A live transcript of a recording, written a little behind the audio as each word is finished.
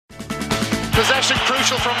Possession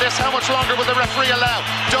crucial from this. How much longer will the referee allow?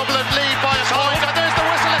 Dublin lead by a point, and there's the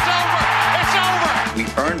whistle. It's over. It's over. We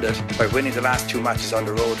earned it by winning the last 2 matches on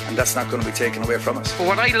the road, and that's not going to be taken away from us. But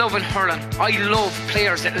what I love in hurling, I love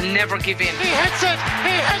players that will never give in. He hits it.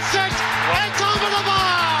 He hits it. It's over the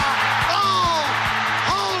bar. Oh,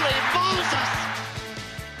 holy Moses.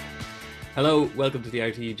 Hello, welcome to the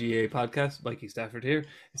RTGA podcast. Mikey Stafford here.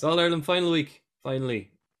 It's All Ireland final week.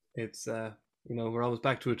 Finally, it's we're almost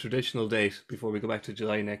back to a traditional date before we go back to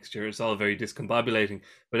July next year. It's all very discombobulating,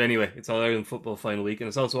 but anyway, it's All Ireland football final week, and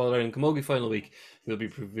it's also All Ireland Camogie final week. We'll be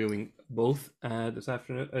previewing both this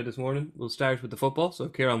morning. We'll start with the football. So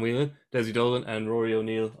Kieran Whelan, Desi Dolan, and Rory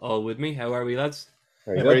O'Neill all with me. How are we, lads?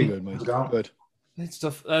 Very good, mate. Good. It's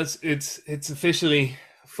tough. It's officially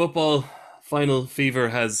football. Final fever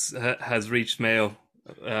has reached Mayo.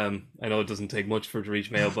 I know it doesn't take much for it to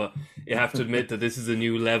reach Mayo, but you have to admit that this is a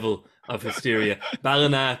new level of hysteria.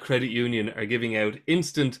 Ballina Credit Union are giving out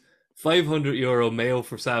instant €500 Mayo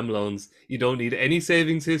for Sam loans. You don't need any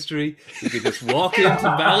savings history. You can just walk into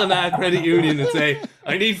Ballina Credit Union and say,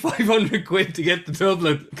 I need 500 quid to get to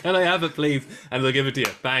Dublin. Can I have it, please? And they'll give it to you.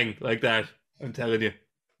 Bang, like that. I'm telling you.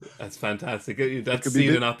 That's fantastic. That's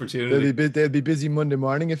an opportunity. They'll be busy Monday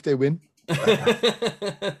morning if they win.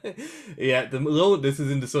 Yeah, the loan. This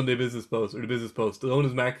is in the Sunday Business Post or the Business Post. The loan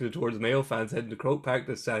is marketed towards Mayo fans heading to Croke Park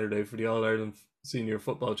this Saturday for the All Ireland Senior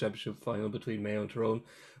Football Championship final between Mayo and Tyrone,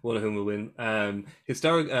 one of whom will win.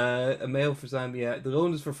 Historic a Mayo for Zambia. The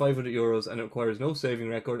loan is for €500 and it requires no saving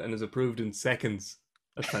record and is approved in seconds.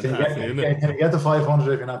 That's fantastic, isn't it? Can you get the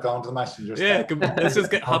 500 if you're not going to the match? Let's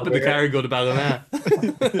just hop in the car and go to Ballina.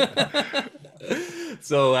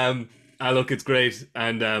 So, look, it's great,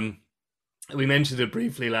 and we mentioned it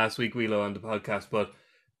briefly last week, Wheelo, on the podcast, but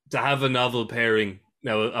to have a novel pairing,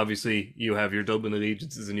 now obviously you have your Dublin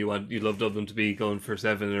allegiances and you'd love Dublin to be going for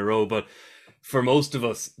 7 in a row, but for most of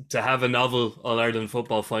us, to have a novel All-Ireland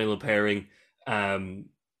football final pairing,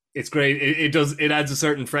 it's great. It adds a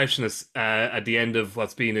certain freshness at the end of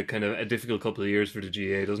what's been a kind of a difficult couple of years for the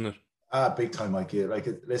GAA, doesn't it? Big time, Mikey.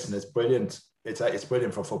 Listen, it's brilliant. It's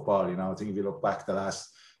brilliant for football, you know. I think if you look back the last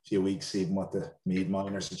few weeks, even what the Meath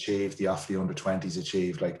Miners achieved, the Offaly under-20s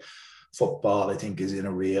achieved, like football, I think, is in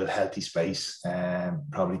a real healthy space,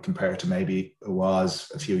 probably compared to maybe it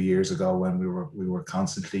was a few years ago when we were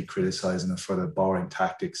constantly criticising it for the boring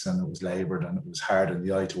tactics and it was laboured and it was hard on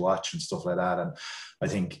the eye to watch and stuff like that. And I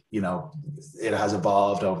think, you know, it has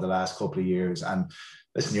evolved over the last couple of years. And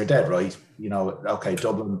listen, you're dead right. You know, okay,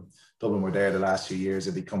 Dublin were there the last few years.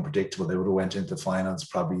 It become predictable. They would have went into the finals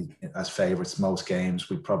probably as favourites most games.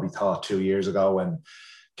 We probably thought 2 years ago when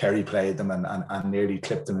Kerry played them and nearly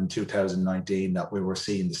clipped them in 2019 that we were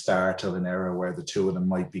seeing the start of an era where the two of them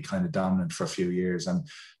might be kind of dominant for a few years. And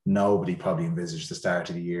nobody probably envisaged the start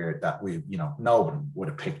of the year that nobody would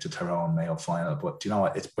have picked a Tyrone Mayo final. But you know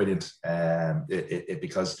what? It's brilliant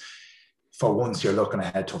because for once you're looking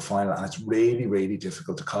ahead to a final and it's really, really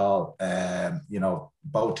difficult to call.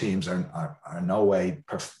 Both teams are no way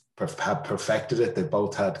have perfected it. They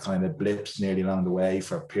both had kind of blips nearly along the way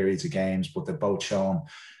for periods of games, but they've both shown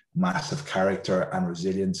massive character and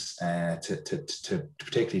resilience to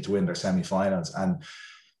particularly to win their semi-finals. And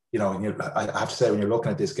you know, I have to say, when you're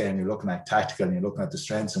looking at this game, you're looking at tactical and you're looking at the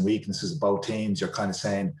strengths and weaknesses of both teams. You're kind of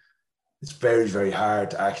saying it's very, very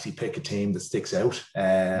hard to actually pick a team that sticks out,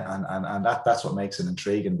 and that's what makes it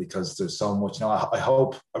intriguing, because there's so much. You know,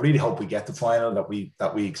 I really hope we get the final that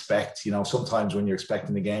we expect. You know, sometimes when you're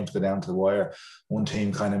expecting the game to go down to the wire, one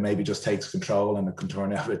team kind of maybe just takes control and it can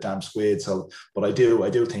turn out a damn squid. So, but I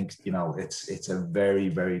do think, you know, it's a very,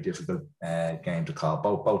 very difficult game to call.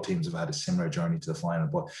 Both teams have had a similar journey to the final,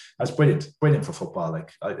 but that's brilliant for football.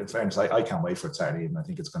 Like, in fairness, I can't wait for it Saturday, and I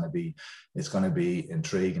think it's going to be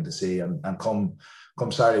intriguing to see. And come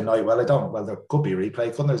Saturday night, there could be a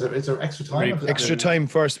replay, couldn't there? Is there extra time? Extra time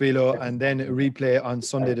first, Wheelo, and then a replay on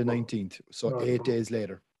Sunday the 19th, so 8 days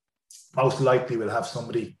later. Most likely we'll have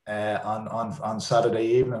somebody on Saturday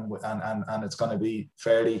evening, and it's going to be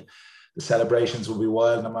the celebrations will be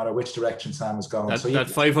wild no matter which direction Sam is going. That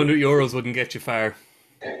 €500 wouldn't get you far.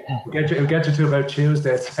 It'll get you to about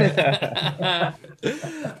Tuesday.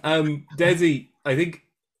 Desi, I think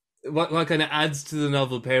what kind of adds to the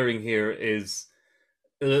novel pairing here is,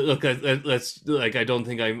 look, I don't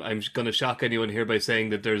think I'm going to shock anyone here by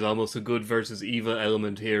saying that there's almost a good versus evil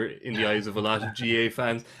element here in the eyes of a lot of GA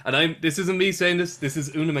fans. And this isn't me saying this. This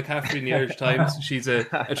is Una McCaffrey in the Irish Times. She's a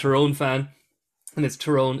Tyrone fan, and it's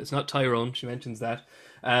Tyrone. It's not Tyrone. She mentions that.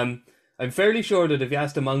 I I'm fairly sure that if you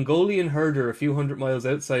asked a Mongolian herder a few hundred miles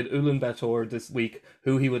outside Ulaanbaatar this week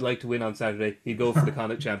who he would like to win on Saturday, he'd go for the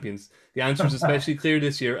Connacht champions. The answer is especially clear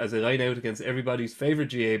this year as they line out against everybody's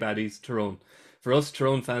favourite GA baddies, Tyrone. For us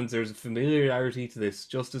Tyrone fans, there's a familiarity to this,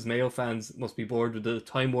 just as Mayo fans must be bored with the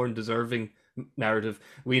time-worn deserving narrative.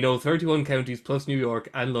 We know 31 counties plus New York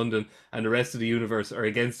and London and the rest of the universe are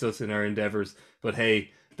against us in our endeavours, but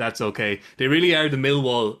hey, that's okay. They really are the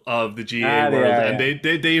Millwall of the GA world, and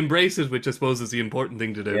they embrace it, which I suppose is the important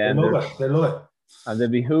thing to do. Yeah, they love it. And they'll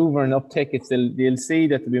be hoovering up tickets. They'll see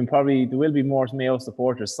that there will be more Mayo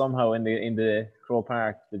supporters somehow in the Crow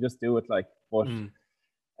Park. They just do it but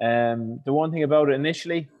the one thing about it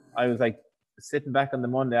initially, I was like sitting back on the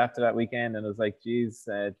Monday after that weekend, and I was like, geez,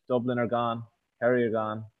 Dublin are gone, Kerry are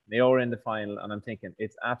gone, Mayo are in the final, and I'm thinking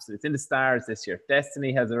it's in the stars this year.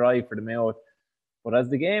 Destiny has arrived for the Mayo. But as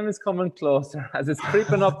the game is coming closer, as it's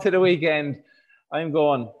creeping up to the weekend, I'm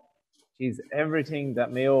going, geez, everything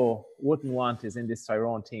that Mayo wouldn't want is in this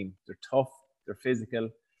Tyrone team. They're tough, they're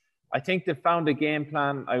physical. I think they found a game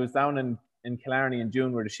plan. I was down in Killarney in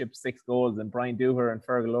June where they shipped 6 goals, and Brian Dooher and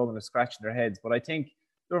Fergal Logan are scratching their heads. But I think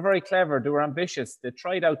they were very clever. They were ambitious. They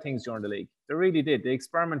tried out things during the league. They really did. They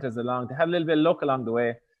experimented along. They had a little bit of luck along the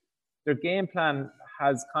way. Their game plan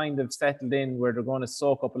has kind of settled in where they're going to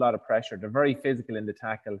soak up a lot of pressure. They're very physical in the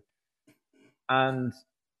tackle. And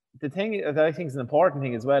the thing that I think is an important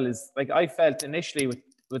thing as well is, like, I felt initially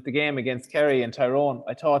with the game against Kerry and Tyrone,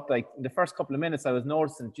 I thought, like, in the first couple of minutes I was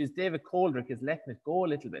noticing, geez, David Coldrick is letting it go a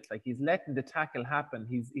little bit. Like, he's letting the tackle happen.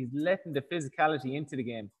 He's letting the physicality into the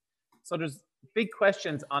game. So there's big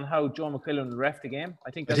questions on how Joe McQuillan will ref the game. I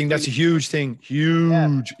think that's a huge thing.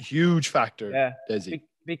 Huge factor, Desi.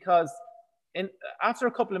 Because after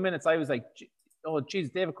a couple of minutes, I was like, oh,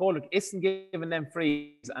 geez, David Coldrick isn't giving them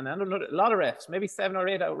frees. And I know a lot of refs, maybe 7 or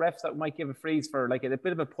 8 refs that might give a freeze for like a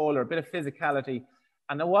bit of a pull or a bit of physicality.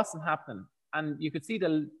 And it wasn't happening. And you could see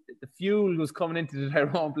the fuel was coming into the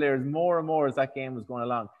Tyrone players more and more as that game was going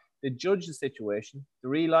along. They judged the situation. They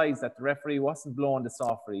realised that the referee wasn't blowing the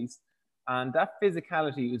soft freeze. And that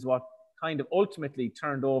physicality is what kind of ultimately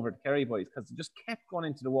turned over the Kerry boys, because they just kept going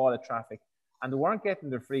into the wall of traffic. And they weren't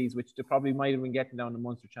getting their frees, which they probably might have been getting down the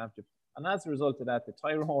Munster Championship. And as a result of that, the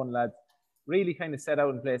Tyrone lads really kind of set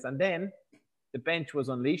out in place. And then the bench was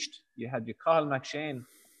unleashed. You had your Cathal McShane,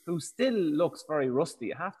 who still looks very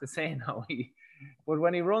rusty, I have to say now. But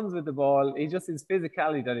when he runs with the ball, his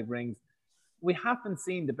physicality that he brings. We haven't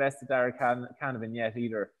seen the best of Derek Canavan yet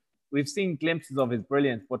either. We've seen glimpses of his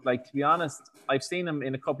brilliance, but like, to be honest, I've seen him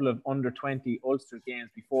in a couple of under-20 Ulster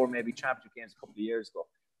games before, maybe championship games a couple of years ago.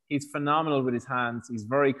 He's phenomenal with his hands. He's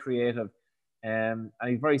very creative, and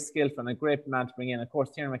he's very skillful and a great man to bring in. Of course,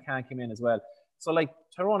 Tiernan McCann came in as well. So, like,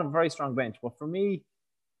 Tyrone have a very strong bench. But for me,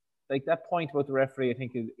 like, that point about the referee, I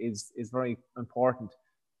think is very important.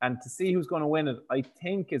 And to see who's going to win it, I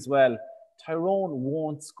think as well, Tyrone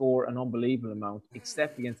won't score an unbelievable amount,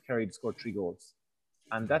 except against Kerry to score 3 goals.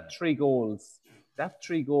 And that 3 goals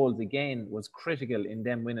again was critical in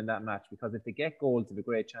them winning that match, because if they get goals, they have a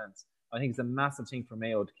great chance. I think it's a massive thing for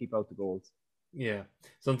Mayo to keep out the goals. Yeah,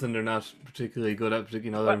 something they're not particularly good at, particularly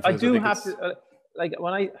in other. I do have to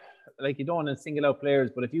you don't want to single out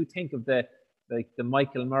players, but if you think of the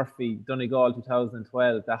Michael Murphy Donegal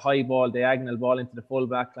 2012, the high ball, diagonal ball into the full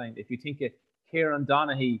back line. If you think of Kieran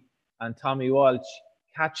Donaghy and Tommy Walsh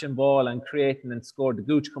catching ball and creating and scored, the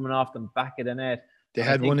gooch coming off them back of the net. They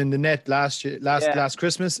had one in the net last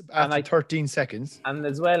Christmas after 13 seconds. And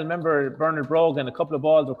as well, remember Bernard Brogan, a couple of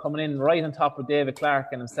balls were coming in right on top of David Clark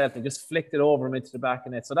and himself. They just flicked it over him into the back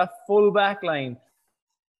of net. So that full back line,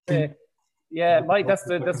 Mike, that's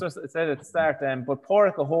what I said at the start. But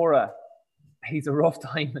Pádraig O'Hora, he's a rough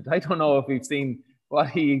diamond. I don't know if we've seen what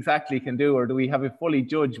he exactly can do, or do we have it fully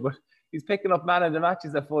judged, but he's picking up man of the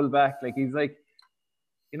matches at full back. Like, he's like,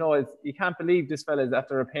 you can't believe this fella is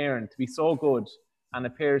after appearing to be so good and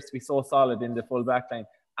appears to be so solid in the full back line.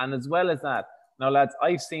 And as well as that, now lads,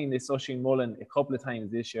 I've seen this Oisin Mullen a couple of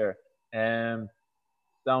times this year, down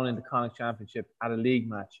in the Connacht Championship at a league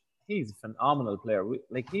match. He's a phenomenal player.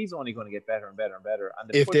 He's only going to get better and better and better.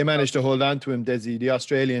 And if they manage to hold on to him, Desi, the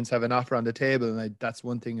Australians have an offer on the table, and that's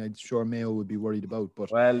one thing I'm sure Mayo would be worried about.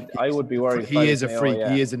 But I would be worried. He is a freak.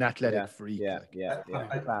 Yeah. He is an athletic freak. Yeah.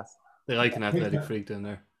 Class. They like an athletic freak down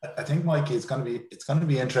there. I think, Mikey, it's going to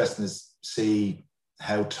be interesting to see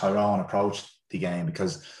how Tyrone approached the game,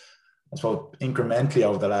 because I suppose incrementally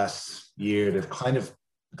over the last year they've kind of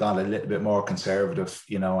gone a little bit more conservative,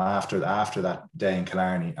 after that day in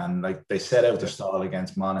Killarney, and like they set out their style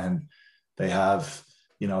against Monaghan. They have,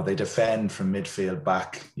 they defend from midfield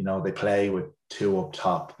back, they play with 2 up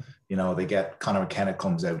top, You know, they get Conor McKenna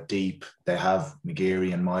comes out deep. They have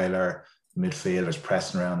McGeary and Myler, midfielders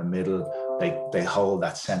pressing around the middle. They hold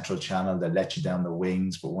that central channel. They let you down the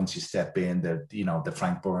wings, but once you step in, the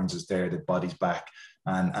Frank Burns is there. The body's back,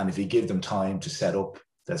 and if you give them time to set up,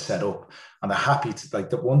 they'll set up, and they're happy to, like,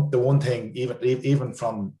 the one thing, even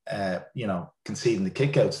from conceding the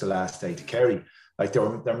kickouts the last day to Kerry, like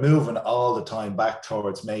they're moving all the time back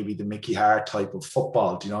towards maybe the Mickey Hart type of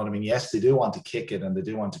football. Do you know what I mean? Yes, they do want to kick it and they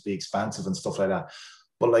do want to be expansive and stuff like that,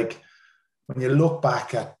 but like when you look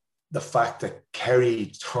back at the fact that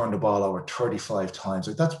Kerry turned the ball over 35 times,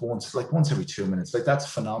 like that's once every 2 minutes, like that's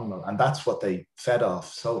phenomenal, and that's what they fed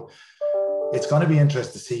off. So it's going to be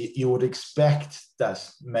interesting to see. You would expect that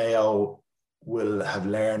Mayo will have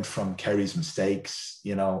learned from Kerry's mistakes.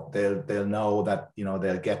 You know, they'll know that, you know,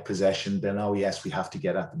 they'll get possession. They'll know, yes, we have to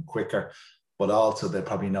get at them quicker, but also they'll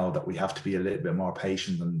probably know that we have to be a little bit more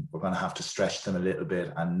patient, and we're going to have to stretch them a little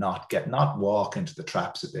bit and not walk into the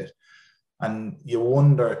traps a bit. And you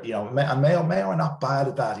wonder, you know, and Mayo are not bad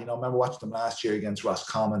at that. You know, I remember watching them last year against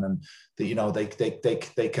Roscommon, and they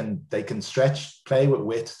can stretch, play with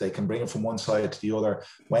width. They can bring it from one side to the other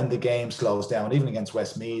when the game slows down. Even against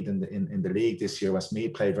Westmeath in the league this year,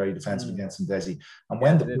 Westmeath played very defensive against them, Desi. And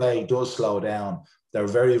when the play does slow down, they're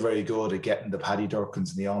very, very good at getting the Paddy Durkins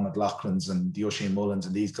and the Eoin McLaughlins and the Oisin Mullins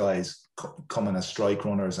and these guys coming as strike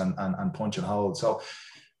runners and punch and hold. So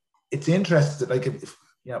it's interesting, like, if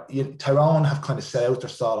you know, Tyrone have kind of set out their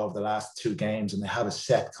style over the last 2 games, and they have a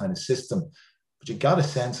set kind of system. But you got a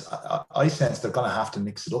sense, I sense they're going to have to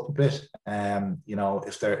mix it up a bit. You know,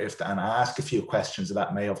 and ask a few questions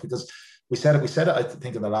about Mayo, because we said it. I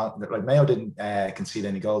think in the long, like, Mayo didn't concede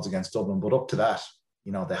any goals against Dublin, but up to that,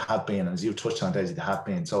 you know, they have been, and as you touched on, Daisy, they have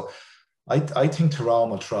been. So I think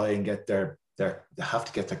Tyrone will try and get they have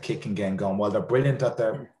to get their kicking game going. While they're brilliant at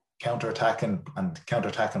their counter-attacking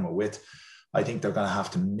with width, I think they're going to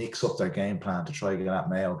have to mix up their game plan to try to get at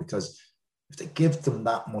Mayo, because if they give them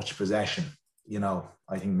that much possession, you know,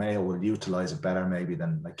 I think Mayo will utilise it better maybe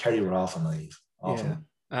than, like, Kerry were often naive. Often.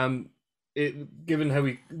 Yeah. Given how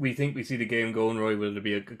we think we see the game going, Roy, will there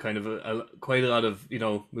be a kind of quite a lot of, you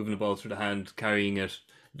know, moving the ball through the hand, carrying it?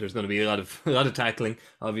 There's going to be a lot of tackling,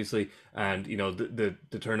 obviously, and, you know, the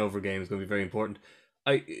turnover game is going to be very important.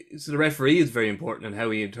 So the referee is very important and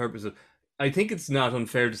how he interprets it. I think it's not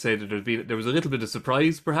unfair to say that there was a little bit of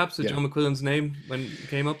surprise, perhaps, at John McQuillan's name when it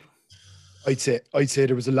came up. I'd say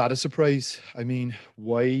there was a lot of surprise. I mean,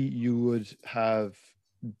 why you would have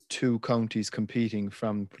 2 counties competing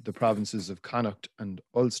from the provinces of Connacht and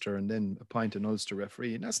Ulster, and then appoint an Ulster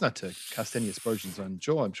referee, and that's not to cast any aspersions on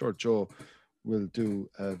Joe. I'm sure Joe will do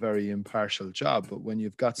a very impartial job, but when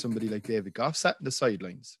you've got somebody like David Goff sat in the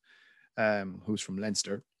sidelines, who's from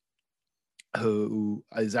Leinster, who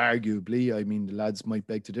is arguably, I mean, the lads might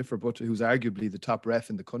beg to differ, but who's arguably the top ref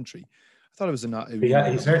in the country. I thought it was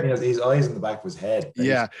he certainly has his eyes in the back of his head.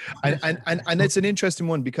 Yeah, and it's an interesting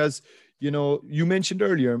one, because, you know, you mentioned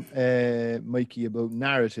earlier, Mikey, about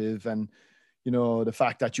narrative, and, you know, the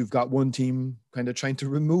fact that you've got one team kind of trying to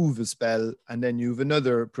remove a spell, and then you've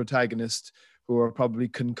another protagonist who are probably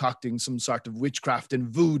concocting some sort of witchcraft and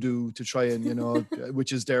voodoo to try and, you know,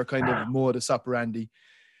 which is their kind of modus operandi.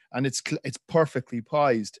 And it's perfectly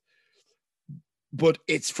poised, but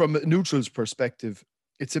it's from a neutral's perspective,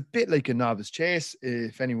 it's a bit like a novice chase,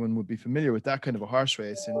 if anyone would be familiar with that kind of a horse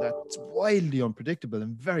race, and that's wildly unpredictable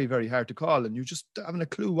and very, very hard to call, and you just haven't a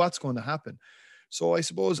clue what's going to happen. So I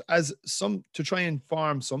suppose, to try and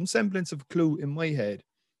form some semblance of clue in my head,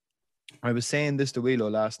 I was saying this to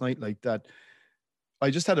Wheelo last night, like that. I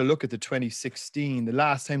just had a look at the 2016, the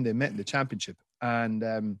last time they met in the championship, and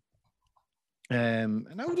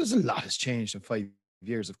now there's a lot has changed in 5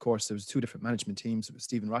 years. Of course, there was 2 different management teams. It was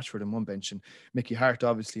Stephen Rochford on one bench and Mickey Hart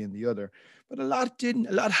obviously in the other. But a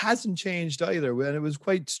lot hasn't changed either. And it was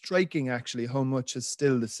quite striking actually how much is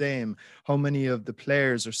still the same, how many of the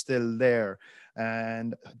players are still there,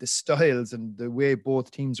 and the styles and the way both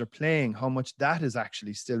teams are playing, how much that has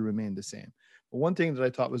actually still remained the same. But one thing that I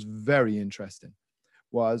thought was very interesting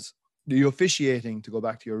was the officiating, to go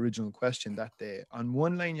back to your original question that day. On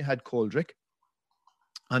one line you had Coldrick.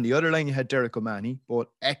 On the other line, you had Derek O'Mahony, both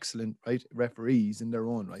excellent, right, referees in their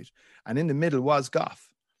own right. And in the middle was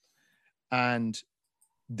Goff. And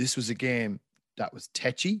this was a game that was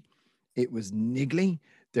tetchy. It was niggly.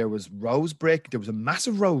 There was rows break. There was a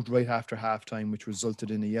massive row right after halftime, which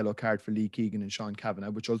resulted in a yellow card for Lee Keegan and Sean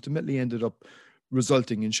Kavanagh, which ultimately ended up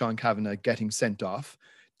resulting in Sean Kavanagh getting sent off.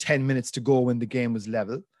 10 minutes to go when the game was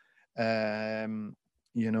level.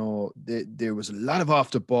 You know, there was a lot of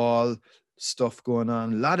off the ball stuff going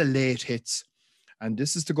on, a lot of late hits, And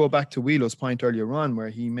this is to go back to Wheelo's point earlier on, where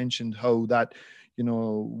he mentioned how that, you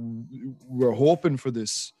know, we're hoping for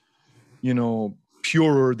this, you know,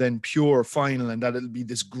 purer than pure final, and that it'll be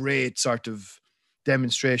this great sort of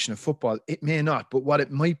demonstration of football. It may not, but what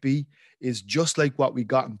it might be is just like what we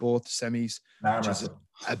got in both semis, which is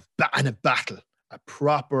a battle, a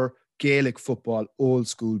proper Gaelic football, old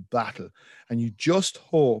school battle. And you just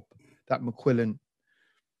hope that McQuillan,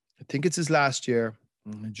 I think it's his last year,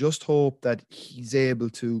 and I just hope that he's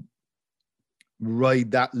able to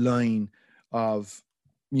ride that line of,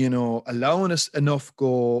 you know, allowing us enough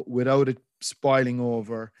go without it spoiling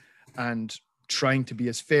over, and trying to be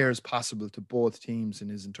as fair as possible to both teams in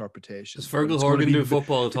his interpretation. Does Fergal Horgan do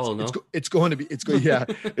football at all? No, it's going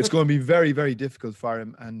to be very, very difficult for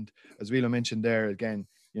him. And as Wheelo mentioned there again,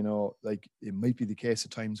 you know, like it might be the case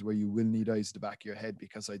at times where you will need eyes at the back of your head,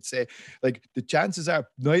 because I'd say like the chances are,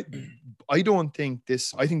 I think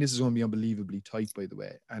this is going to be unbelievably tight, by the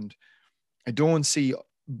way. And I don't see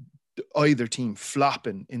either team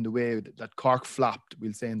flopping in the way that Cork flopped,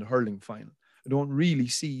 we'll say, in the hurling final. I don't really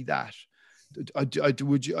see that. I don't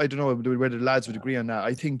know whether the lads would agree on that.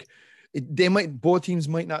 I think both teams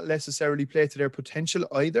might not necessarily play to their potential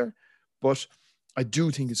either, but I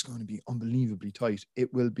do think it's going to be unbelievably tight.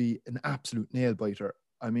 It will be an absolute nail biter.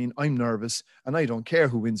 I mean, I'm nervous, and I don't care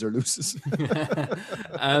who wins or loses.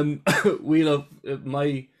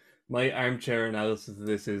 My armchair analysis of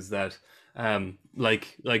this is that,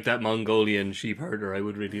 like that Mongolian sheep herder, I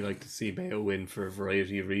would really like to see Mayo win for a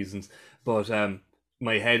variety of reasons. But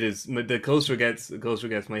my head is, the closer it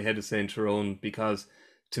gets, my head is saying Tyrone, because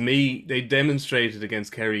to me they demonstrated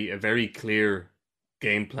against Kerry a very clear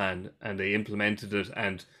game plan, and they implemented it.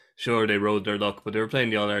 And sure, they rode their luck, but they were playing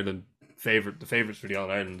the All-Ireland the favourites for the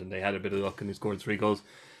All-Ireland, and they had a bit of luck, and they scored 3 goals.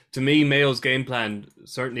 To me, Mayo's game plan,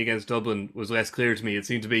 certainly against Dublin, was less clear to me. It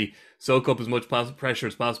seemed to be soak up as much pressure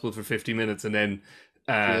as possible for 50 minutes and then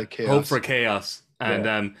hope for chaos.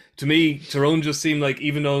 And to me, Tyrone just seemed like,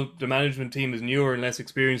 even though the management team is newer and less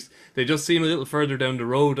experienced, they just seem a little further down the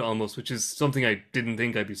road almost, which is something I didn't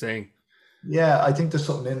think I'd be saying. Yeah, I think there's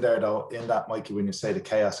something in there, though, in that, Mikey, when you say the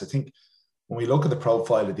chaos. I think when we look at the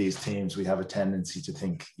profile of these teams, we have a tendency to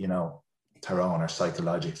think, you know, Tyrone are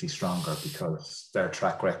psychologically stronger because their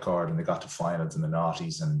track record, and they got to finals in the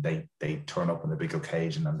noughties, and they turn up on the big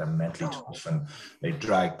occasion, and they're mentally tough, and they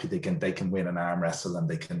can win an arm wrestle, and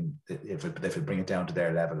they can, if it bring it down to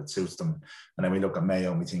their level, it suits them. And then we look at Mayo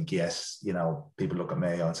and we think, yes, you know, people look at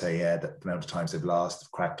Mayo and say, yeah, the amount of times they've lost,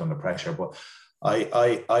 they've cracked under pressure. But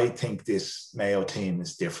I think this Mayo team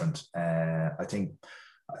is different. I think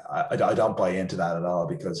I don't buy into that at all,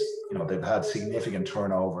 because, you know, they've had significant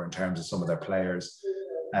turnover in terms of some of their players.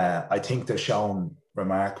 I think they've shown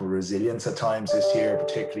remarkable resilience at times this year,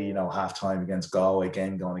 particularly, you know, half-time against Galway,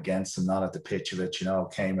 again going against them, not at the pitch of it, you know,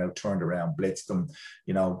 came out, turned around, blitzed them.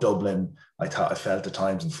 You know, Dublin, I felt at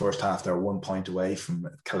times in the first half they were 1 point away from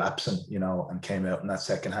collapsing, you know, and came out in that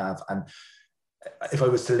second half. And if I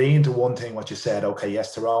was to lean to one thing, what you said, okay,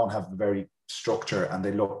 yes, Tyrone have a very structure and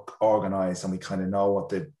they look organised, and we kind of know what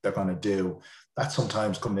they're going to do. That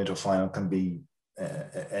sometimes coming into a final can be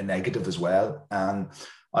a negative as well. And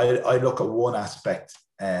I look at one aspect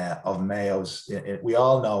of Mayo's. We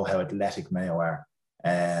all know how athletic Mayo are,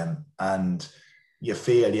 and you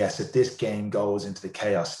feel, yes, if this game goes into the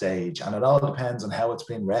chaos stage, and it all depends on how it's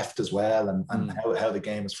been reffed as well, and how the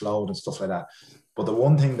game has flowed and stuff like that. But the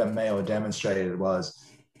one thing that Mayo demonstrated was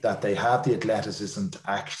that they have the athleticism to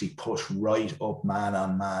actually push right up man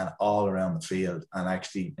on man all around the field,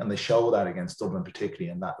 and they show that against Dublin, particularly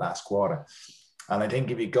in that last quarter. And I think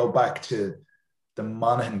if you go back to the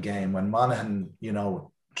Monaghan game, when Monaghan, you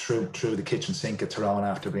know, threw the kitchen sink at Tyrone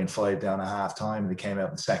after being 5 down at half time, and they came out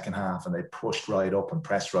in the second half and they pushed right up and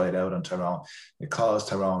pressed right out on Tyrone. It caused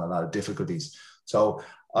Tyrone a lot of difficulties. So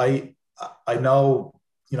I know,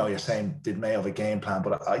 you know, you're saying, did Mayo have a game plan?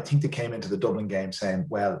 But I think they came into the Dublin game saying,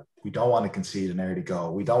 well, we don't want to concede an early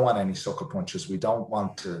goal. We don't want any sucker punches. We don't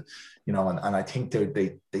want to, you know, and I think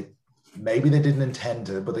they maybe they didn't intend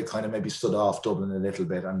to, but they kind of maybe stood off Dublin a little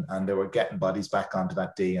bit, and they were getting bodies back onto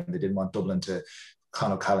that D, and they didn't want Dublin to,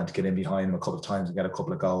 Conor Callan to get in behind them a couple of times and get a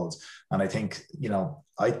couple of goals. And I think, you know,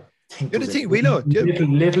 we know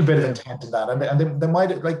little bit of intent in that, and they might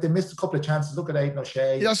have, like, they missed a couple of chances. Look at Aidan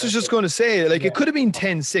O'Shea. Yeah, I was just going to say, like, it could have been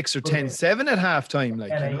 10-6 or 10-7 at halftime,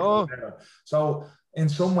 like, you know. So in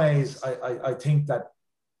some ways, I think that,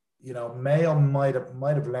 you know, Mayo might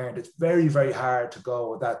have learned it's very, very hard to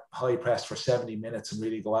go with that high press for 70 minutes and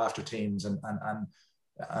really go after teams, and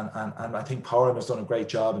I think Poran has done a great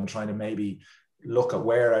job in trying to maybe look at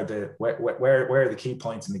where are the key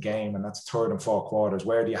points in the game, and that's third and fourth quarters.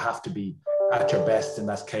 Where do you have to be at your best in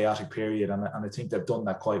that chaotic period, and I think they've done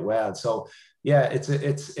that quite well. So yeah, it's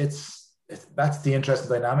that's the interesting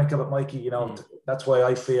dynamic of it, Mikey. You know, that's why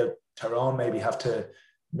I feel Tyrone maybe have to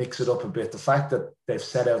mix it up a bit. The fact that they've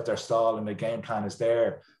set out their stall and the game plan is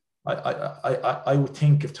there. I would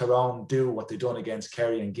think if Tyrone do what they've done against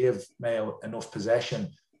Kerry and give Mayo enough possession,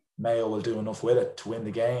 Mayo will do enough with it to win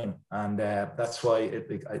the game. And that's why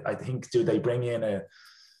I think, do they bring in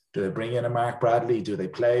a Mark Bradley? Do they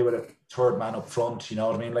play with a third man up front? You know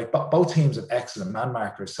what I mean? Like, both teams have excellent man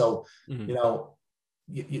markers. So, you know,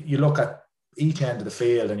 you look at each end of the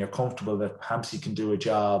field and you're comfortable that Hampsey can do a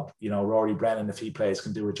job. You know, Rory Brennan, if he plays,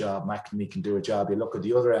 can do a job. McNamee can do a job. You look at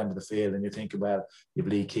the other end of the field and you think, well, you've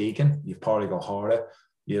Lee Keegan, you've Pádraig O'Hara,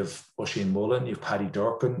 you've Oisin Mullen, you've Paddy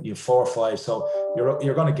Durkin, you've 4 or 5. So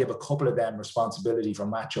you're going to give a couple of them responsibility for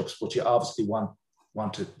matchups, but you obviously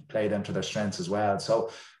want to play them to their strengths as well.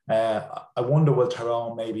 So I wonder, will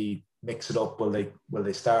Tyrone maybe mix it up? Will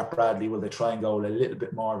they start Bradley? Will they try and go a little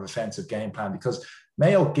bit more of offensive game plan? Because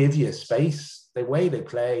Mayo give you space. The way they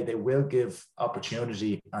play, they will give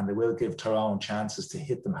opportunity and they will give Tyrone chances to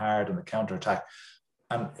hit them hard on the counter-attack.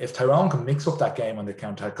 And if Tyrone can mix up that game on the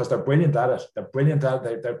counter-attack, because they're brilliant at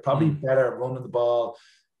it. They're probably better running the ball.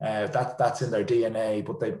 That's in their DNA,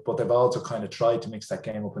 but they've also kind of tried to mix that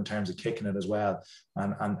game up in terms of kicking it as well.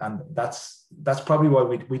 And that's probably why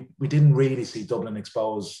we didn't really see Dublin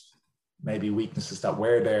expose maybe weaknesses that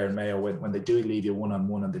were there in Mayo when they do leave you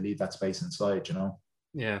one-on-one and they leave that space inside, you know.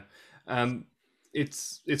 Yeah.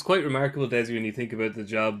 It's quite remarkable, Desi, when you think about the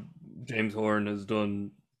job James Horan has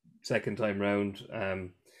done second time round.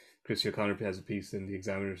 Chris O'Connor has a piece in the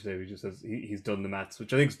Examiner today. He just says he's done the maths,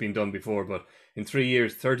 which I think has been done before, but in 3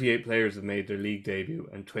 years, 38 players have made their league debut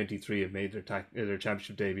and 23 have made their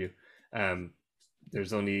championship debut.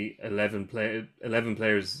 There's only 11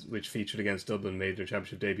 players which featured against Dublin made their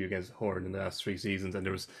championship debut against Horan in the last 3 seasons, and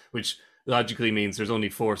which logically means there's only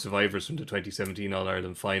 4 survivors from the 2017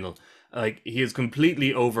 All-Ireland final. Like, he has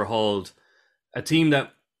completely overhauled a team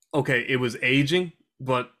that, okay, it was aging,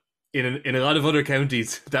 but in a lot of other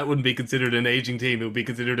counties, that wouldn't be considered an aging team. It would be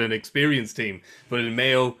considered an experienced team. But in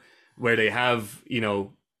Mayo, where they have, you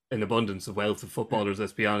know, an abundance of wealth of footballers,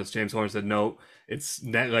 let's be honest, James Horan said, no, it's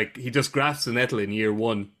like he just grafts the nettle in year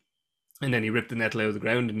 1 and then he ripped the nettle out of the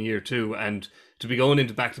ground in year 2. And to be going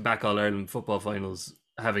into back-to-back All-Ireland football finals,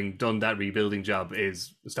 having done that rebuilding job,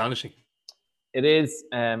 is astonishing. It is.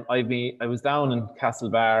 I was down in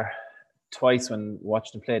Castlebar twice when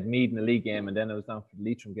watched them played Meath in the league game, and then I was down for the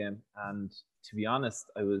Leitrim game. And to be honest,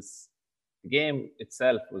 the game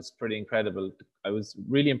itself was pretty incredible. I was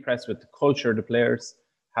really impressed with the culture of the players,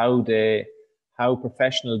 how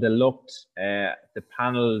professional they looked, the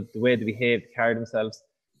panel, the way they behaved, carried themselves.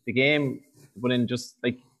 The game went in just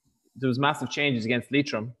like, there was massive changes against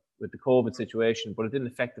Leitrim with the COVID situation, but it didn't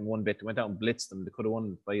affect them one bit. They went out and blitzed them. They could have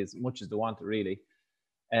won by as much as they wanted, really.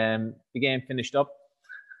 The game finished up.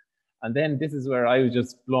 And then this is where I was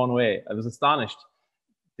just blown away. I was astonished.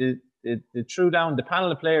 They threw down the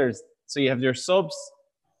panel of players. So you have your subs,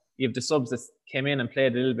 you have the subs that came in and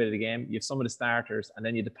played a little bit of the game, you have some of the starters, and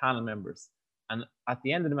then you have the panel members. And at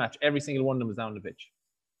the end of the match, every single one of them was down the pitch.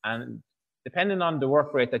 And depending on the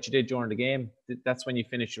work rate that you did during the game, that's when you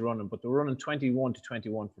finish your running. But they were running 21 to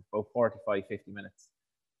 21 for about 45, 50 minutes.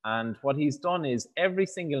 And what he's done is every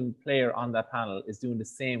single player on that panel is doing the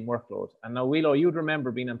same workload. And now, Wheelo, you'd remember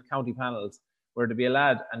being on county panels where there'd be a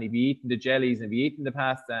lad and he'd be eating the jellies and be eating the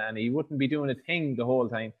pasta and he wouldn't be doing a thing the whole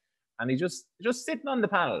time. And he's just sitting on the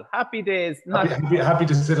panel. Happy days. Happy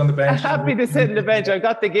to sit on the bench. Happy to sit on the bench. I've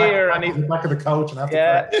got the gear. And he's back of the coach and have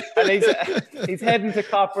to and he's heading to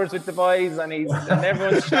Coppers with the boys and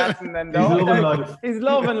everyone's chatting. And he's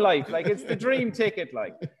loving life. Like, it's the dream ticket.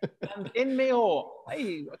 Like, and in Mayo,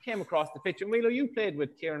 I came across the pitch. And Wheelo, you played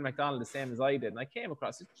with Kieran MacDonald the same as I did. And I came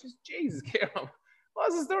across it. Just, Jesus, Kieran,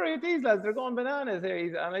 what's the story with these lads? They're going bananas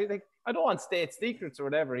here. And I think, I don't want state secrets or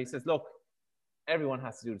whatever. He says, look, everyone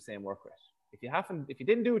has to do the same work rate. If you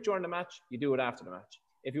didn't do it during the match, you do it after the match.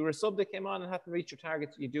 If you were a sub that came on and hadn't reached your target,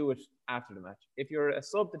 you do it after the match. If you're a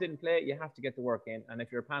sub that didn't play, you have to get the work in. And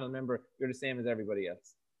if you're a panel member, you're the same as everybody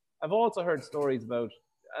else. I've also heard stories about,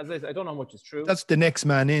 I don't know how much is true. That's the next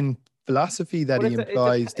man in philosophy that he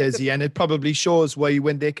implies, Desi, and it probably shows why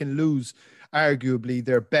when they can lose arguably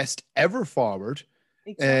their best ever forward,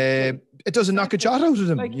 exactly. It doesn't knock a shot out of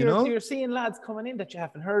them, like, you know. You're seeing lads coming in that you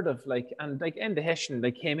haven't heard of, like, and like Enda Hession,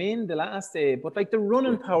 they came in the last day, but like the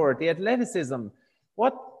running power, the athleticism,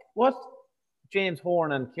 what James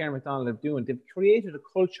Horan and Kieran MacDonald are doing, they've created a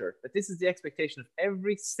culture that this is the expectation of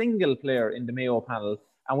every single player in the Mayo panel,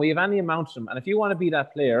 and we have any amount of them. And if you want to be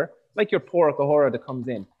that player, like your Pádraig O'Hara that comes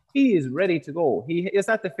in, he is ready to go. He is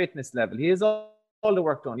at the fitness level. He has all the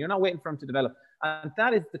work done. You're not waiting for him to develop. And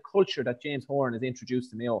that is the culture that James Horan has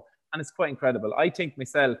introduced to Mayo. And it's quite incredible. I think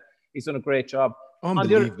myself, he's done a great job.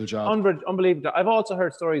 Unbelievable job. Unbelievable. I've also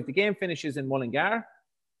heard stories. The game finishes in Mullingar.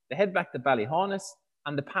 They head back to Ballyhonus.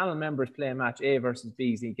 And the panel members play a match A versus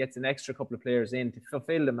B. So he gets an extra couple of players in to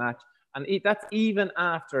fulfill the match. And that's even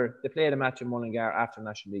after they played a match in Mullingar after a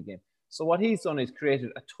National League game. So what he's done is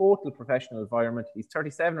created a total professional environment. He's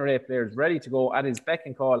 37 or 8 players ready to go at his beck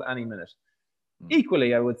and call any minute.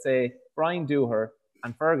 Equally, I would say Brian Dooher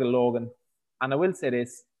and Fergal Logan. And I will say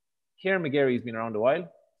this, Kieran McGarry has been around a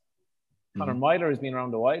while. Conor Myler has been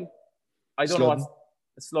around a while. I don't know what's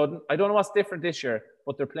Sludden. I don't know what's different this year,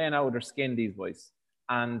 but they're playing out of their skin, these boys.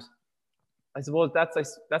 And I suppose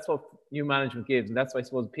that's what new management gives. And that's why I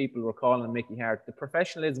suppose people were calling Mickey Hart. The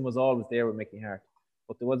professionalism was always there with Mickey Hart.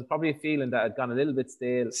 But there was probably a feeling that had gone a little bit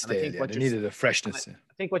stale. And I think they needed a freshness.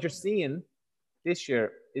 I think what you're seeing this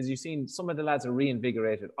year is you're seeing some of the lads are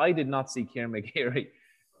reinvigorated. I did not see Kieran McGarry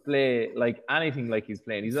play like anything like he's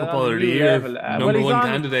playing. He's Footballer of the year, number one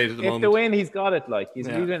candidate at the moment. If they win, he's got it. Like he's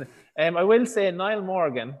winning. I will say Niall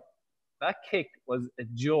Morgan, that kick was a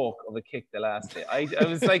joke of a kick the last day. I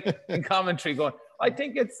was like in commentary going, I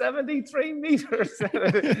think it's 73 meters. I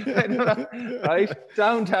don't know, right?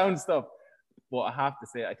 Downtown stuff. But I have to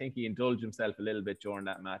say, I think he indulged himself a little bit during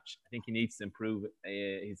that match. I think he needs to improve.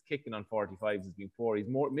 His kicking on 45s has been poor. He's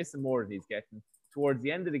missing more than he's getting. Towards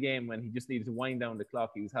the end of the game, when he just needed to wind down the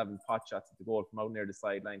clock, he was having pot shots at the goal from out near the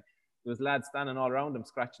sideline. There was lads standing all around him,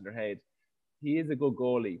 scratching their head. He is a good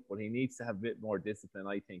goalie, but he needs to have a bit more discipline,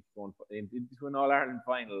 I think. Going into an All-Ireland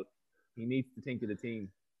final, he needs to think of the team.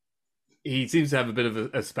 He seems to have a bit of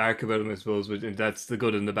a spark about him, I suppose, and that's the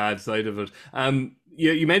good and the bad side of it.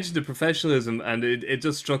 You mentioned the professionalism, and it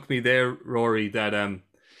just struck me there, Rory, that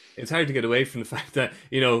it's hard to get away from the fact that,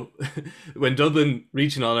 when Dublin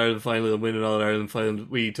reach an All-Ireland final and win an All-Ireland final,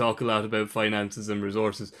 we talk a lot about finances and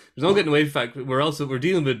resources. There's no getting away from the fact we're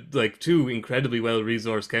dealing with like two incredibly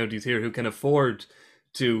well-resourced counties here who can afford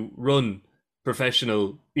to run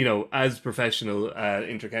professional, as professional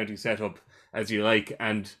inter-county setup as you like,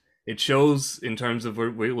 and it shows in terms of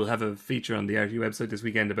we will have a feature on the RTÉ website this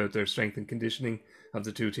weekend about their strength and conditioning of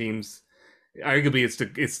the two teams. Arguably,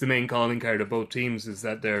 it's the main calling card of both teams is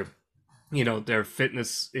that their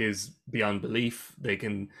fitness is beyond belief.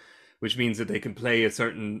 Which means that they can play a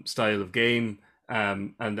certain style of game,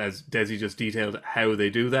 and as Desi just detailed, how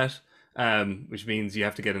they do that. Which means you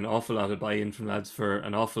have to get an awful lot of buy-in from lads for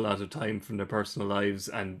an awful lot of time from their personal lives,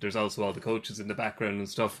 and there's also all the coaches in the background and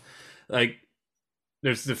stuff. Like,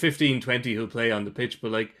 there's the 15-20 who'll play on the pitch, but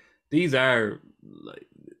like these are like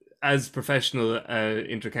as professional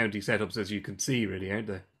inter-county setups as you can see, really, aren't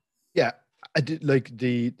they? Yeah, I did like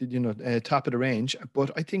the top of the range, but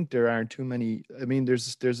I think there aren't too many. I mean,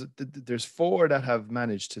 there's 4 that have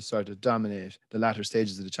managed to sort of dominate the latter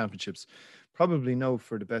stages of the championships, probably now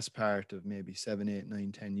for the best part of maybe 7, 8,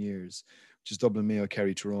 9, 10 years, which is Dublin, Mayo,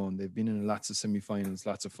 Kerry, Tyrone. They've been in lots of semi-finals,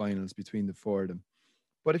 lots of finals between the 4 of them.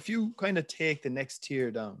 But if you kind of take the next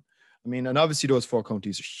tier down, I mean, and obviously those 4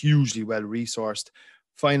 counties are hugely well resourced.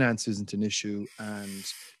 Finance isn't an issue, and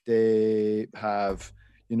they have,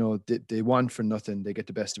 they want for nothing. They get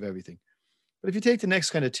the best of everything. But if you take the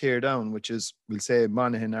next kind of tier down, which is, we'll say,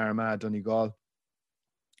 Monaghan, Armagh, Donegal,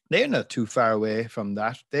 they're not too far away from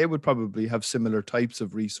that. They would probably have similar types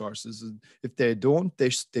of resources. If they don't,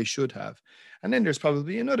 they should have. And then there's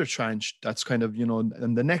probably another tranche that's kind of,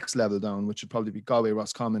 in the next level down, which would probably be Galway,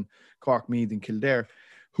 Roscommon, Cork, Meath and Kildare,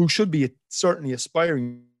 who should be certainly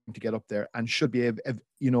aspiring to get up there and should be,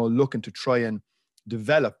 looking to try and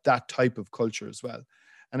develop that type of culture as well.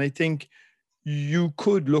 And I think you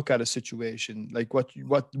could look at a situation like what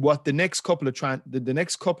the next couple of the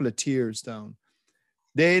next couple of tiers down,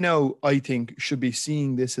 they now, I think, should be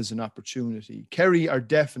seeing this as an opportunity. Kerry are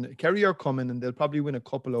coming, and they'll probably win a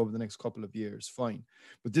couple over the next couple of years. Fine,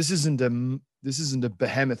 but this isn't a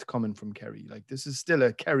behemoth coming from Kerry. Like, this is still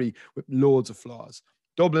a Kerry with loads of flaws.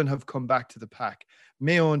 Dublin have come back to the pack.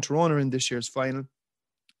 Mayo and Tyrone are in this year's final,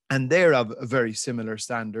 and they're of a very similar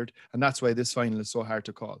standard, and that's why this final is so hard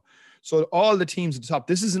to call. So all the teams at the top,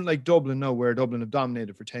 this isn't like Dublin now, where Dublin have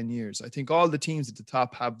dominated for 10 years. I think all the teams at the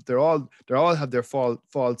top they all have their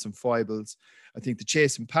faults and foibles. I think the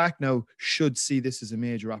Chase and Pack now should see this as a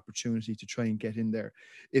major opportunity to try and get in there.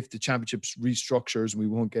 If the championships restructures, and we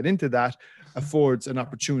won't get into that, affords an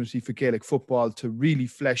opportunity for Gaelic football to really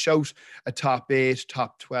flesh out a top 8,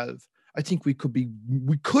 top 12. I think we could be,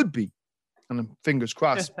 and fingers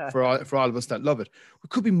crossed for all of us that love it, we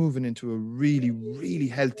could be moving into a really, really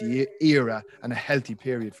healthy era and a healthy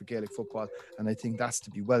period for Gaelic football. And I think that's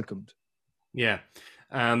to be welcomed. Yeah.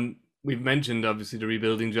 We've mentioned, obviously, the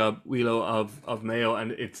rebuilding job, Wheelo, of Mayo,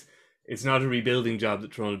 and it's not a rebuilding job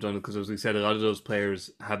that Tyrone have done, because, as we said, a lot of those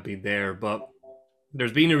players have been there, but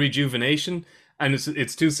there's been a rejuvenation. And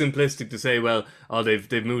it's too simplistic to say, well,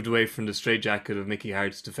 they've moved away from the straitjacket of Mickey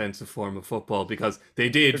Hart's defensive form of football, because they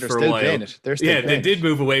did for a while. They did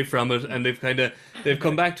move away from it, and they've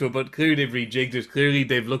come back to it. But clearly they've rejigged it. Clearly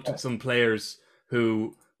they've looked at some players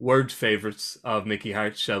who weren't favourites of Mickey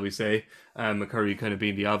Hart, shall we say. McCurry kind of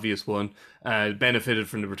being the obvious one. Benefited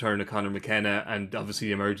from the return of Conor McKenna, and obviously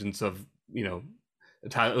the emergence of, you know,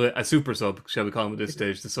 a super sub, shall we call him at this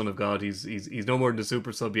stage, the son of God. He's no more than a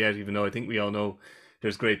super sub yet, even though I think we all know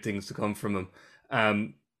there's great things to come from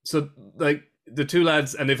him. So like the two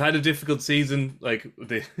lads, and they've had a difficult season. Like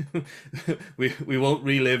we won't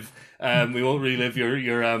relive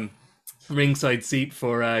your ringside seat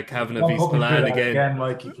for Kavanagh v Spillane again.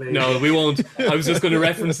 Mikey, please. No, we won't. I was just going to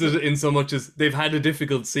reference it in so much as they've had a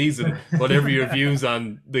difficult season. Whatever your views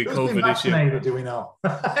on the COVID issue, do we know?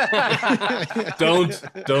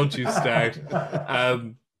 Don't you start.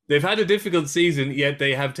 They've had a difficult season, yet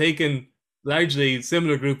they have taken largely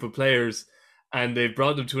similar group of players, and they've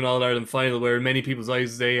brought them to an All-Ireland final where in many people's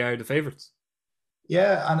eyes they are the favourites.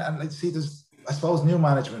 Yeah, and see, I suppose new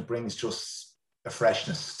management brings just a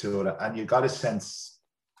freshness to it, and you got a sense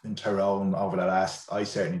in Tyrone I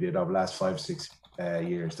certainly did over the last 5-6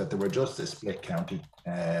 years, that they were just a split county.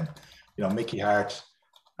 You know, Mickey Hart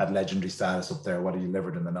had legendary status up there, what he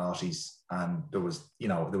delivered in the noughties, and there was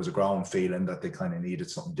a growing feeling that they kind of needed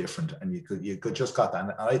something different, and you could just got that,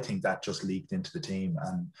 and I think that just leaked into the team,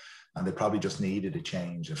 and they probably just needed a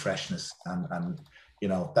change, a freshness, and you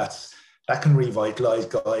know, that can revitalize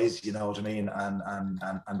guys, you know what I mean?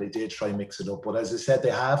 And they did try and mix it up. But as I said, they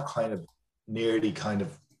have nearly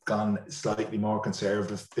gone slightly more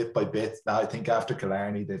conservative bit by bit. Now, I think after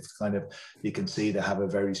Killarney, they've you can see they have a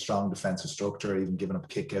very strong defensive structure, even giving up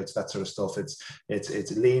kickouts, that sort of stuff.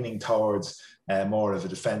 It's leaning towards more of a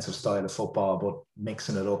defensive style of football, but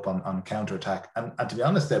mixing it up on counter-attack. And to be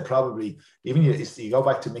honest, they're probably, even you go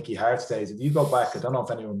back to Mickey Hart's days, if you go back, I don't know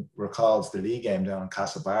if anyone recalls the league game down in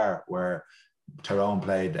Castlebar where Tyrone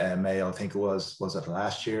played Mayo, I think it was it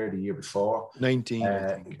last year, the year before?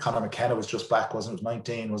 19. Conor McKenna was just back, wasn't it? It was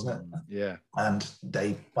 19, wasn't it? Yeah. And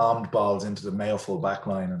they bombed balls into the Mayo full back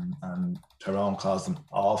line, and Tyrone caused them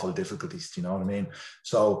awful difficulties, do you know what I mean?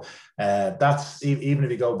 So that's, even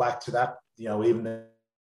if you go back to that, you know, even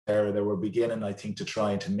there they were beginning, I think, to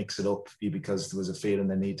try and to mix it up, because there was a feeling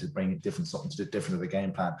they need to bring something different to the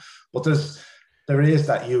game plan. But there is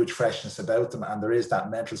that huge freshness about them, and there is that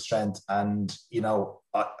mental strength. And, you know,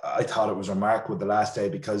 I thought it was remarkable the last day,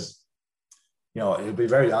 because, you know, it'll be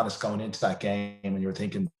very honest, going into that game, and you were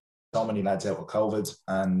thinking so many lads out with COVID,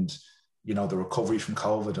 and, you know, the recovery from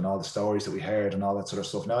COVID and all the stories that we heard and all that sort of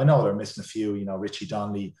stuff. Now, I know they're missing a few, you know, Richie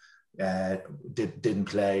Donnelly didn't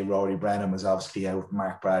play, Rory Brennan was obviously out,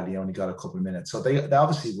 Mark Bradley only got a couple of minutes, so they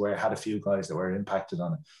obviously had a few guys that were impacted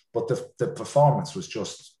on it, but the performance was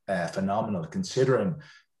just phenomenal, considering,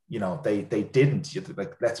 you know, they didn't,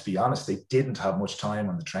 like, let's be honest, they didn't have much time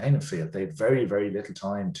on the training field. They had very, very little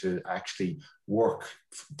time to actually work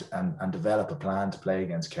and develop a plan to play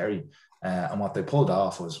against Kerry. And what they pulled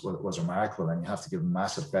off was remarkable, and you have to give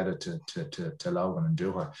massive credit to Logan and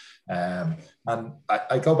Dooher. And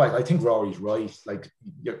I go back, I think Rory's right. Like,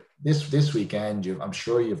 this weekend, I'm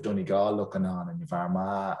sure you've Donegal looking on, and you've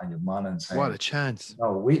Armagh, and you've Monaghan saying, what a chance!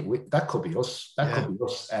 No, we that could be us. Could be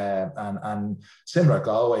us. And similar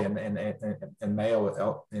Galway in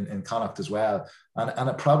Mayo in Connacht as well. And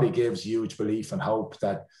it probably gives huge belief and hope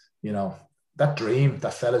that, you know, that dream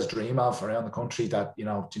that fellas dream of around the country, that, you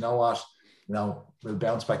know, do you know what, you know, we'll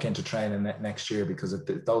bounce back into training next year, because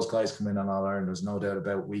if those guys come in on All-Ireland, there's no doubt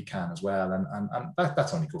about we can as well, and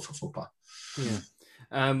that's only good for football.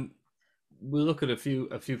 Yeah. We'll look at a few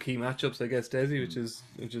key matchups, I guess, Desi,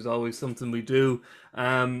 which is always something we do.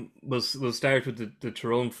 We'll start with the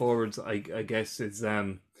Tyrone forwards. I guess it's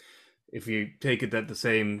if you take it that the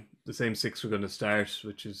same six are going to start,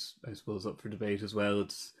 which is, I suppose, up for debate as well.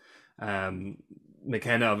 It's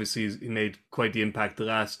McKenna, obviously, he made quite the impact the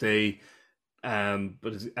last day,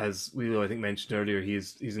 but as we, I think, mentioned earlier,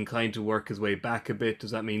 he's inclined to work his way back a bit. Does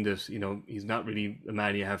that mean that, you know, he's not really a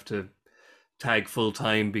man you have to tag full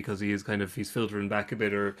time, because he's filtering back a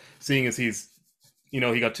bit, or seeing as he's, you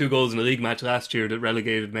know, he got 2 goals in a league match last year that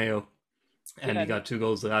relegated Mayo, and he got 2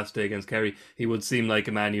 goals the last day against Kerry, he would seem like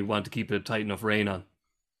a man you'd want to keep a tight enough rein on.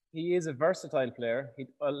 he is a versatile player.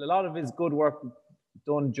 A lot of his good work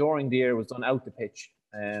done during the year was done out the pitch.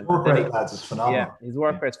 Work rate, lads, is phenomenal. Yeah, his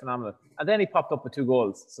work rate's phenomenal. And then he popped up with 2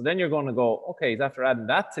 goals. So then you're going to go, okay, he's after adding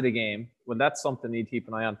that to the game. Well, that's something you need to keep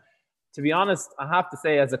an eye on. To be honest, I have to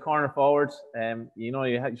say, as a corner forward, you know,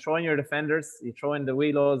 you throw in your defenders, you throw in the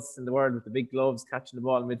wheelos in the world with the big gloves, catching the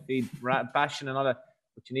ball in midfield, bashing and all that.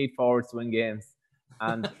 But you need forwards to win games.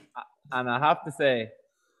 And I have to say,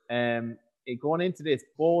 going into this,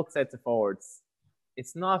 both sets of forwards,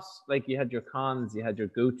 it's not like you had your Cons, you had your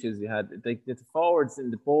Gooches, you had the forwards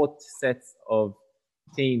in the both sets of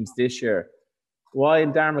teams this year. While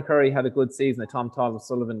Darren McCurry had a good season, Tom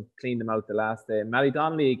Sullivan cleaned him out the last day. Matty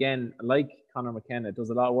Donnelly, again, like Conor McKenna, does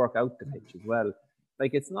a lot of work out the pitch as well.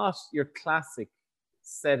 Like, it's not your classic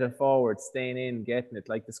set of forwards staying in, getting it.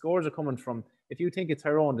 Like, the scores are coming from, if you think of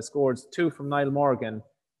Tyrone, the scores 2 from Niall Morgan,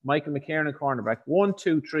 Michael McKiernan, cornerback, 1,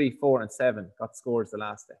 2, 3, 4, and 7 got scores the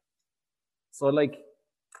last day. So, like,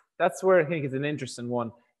 that's where I think it's an interesting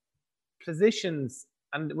one. Positions,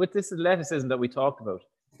 and with this athleticism that we talked about,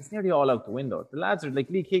 it's nearly all out the window. The lads are like,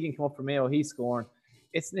 Lee Keegan came up from Mayo, he's scoring.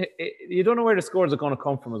 You don't know where the scores are going to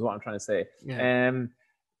come from, is what I'm trying to say. Yeah.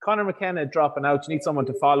 Conor McKenna dropping out, you need someone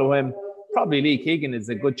to follow him. Probably Lee Keegan is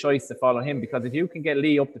a good choice to follow him, because if you can get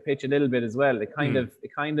Lee up the pitch a little bit as well, it kind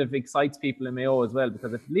of excites people in Mayo as well.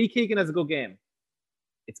 Because if Lee Keegan has a good game,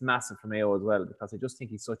 it's massive for Mayo as well, because I just think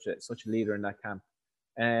he's such a leader in that camp.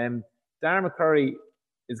 Darren McCurry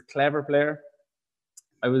is a clever player.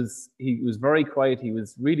 He was very quiet. He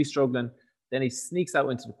was really struggling. Then he sneaks out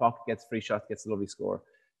into the pocket, gets free shot, gets a lovely score.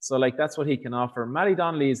 So, like, that's what he can offer. Matty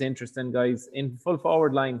Donnelly is interesting, guys. In full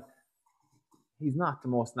forward line, he's not the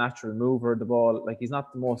most natural mover of the ball. Like, he's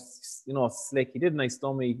not the most, slick. He did a nice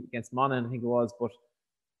dummy against Monaghan, I think it was. But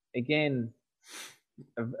again,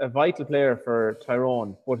 a vital player for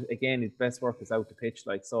Tyrone. But again, his best work is out the pitch.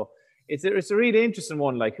 Like, so it's a really interesting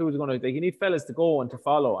one. Like, who's going to, like, you need fellas to go and to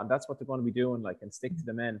follow, and that's what they're going to be doing. Like, and stick to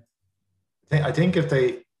the men. I think if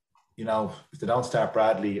they, if they don't start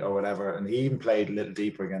Bradley or whatever, and he even played a little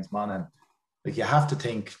deeper against Monaghan, like, you have to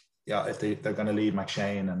think, if they're going to leave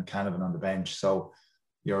McShane and Canavan on the bench. So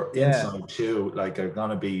your inside two, like, are going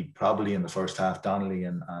to be probably in the first half, Donnelly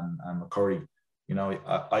and McCurry.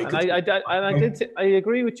 I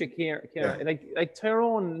agree with you, Ciara. Yeah. Like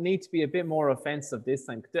Tyrone needs to be a bit more offensive this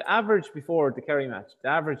time. The average before the Kerry match, they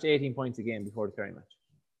averaged 18 points a game before the Kerry match.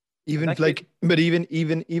 Even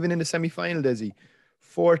in the semi-final, Desi,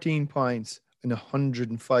 14 points in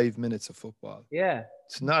 105 minutes of football. Yeah.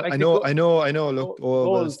 It's not, like, I know. Look,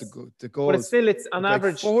 goals. The goals. But it's on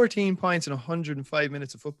average 14 points in 105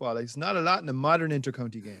 minutes of football. Like, it's not a lot in a modern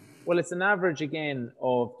intercounty game. Well, it's an average, again,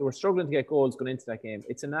 of, they were struggling to get goals going into that game.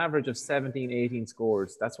 It's an average of 17, 18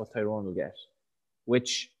 scores. That's what Tyrone will get.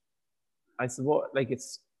 Which, I suppose, like,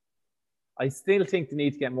 I still think they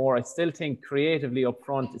need to get more. I still think creatively up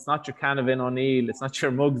front, it's not your Canavan O'Neill, it's not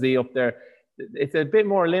your Muggsy up there. It's a bit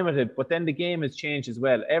more limited, but then the game has changed as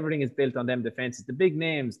well. Everything is built on them defenses. The big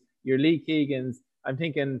names, your Lee Keegans, I'm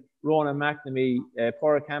thinking Ronan McNamee,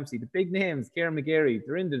 Porrick Campsey, the big names, Kieran McGarry,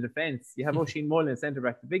 they're in the defence. You have Oisin Mullen, centre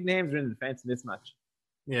back. The big names are in the defence in this match.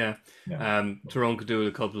 Yeah. Tyrone could do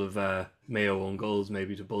a couple of Mayo own goals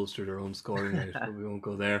maybe to bolster their own scoring rate, but we won't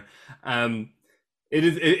go there. It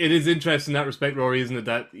is interesting in that respect, Rory, isn't it?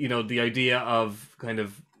 That, the idea of kind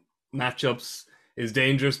of matchups is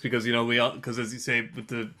dangerous, because because as you say, with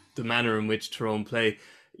the manner in which Tyrone play,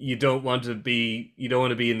 you don't want to be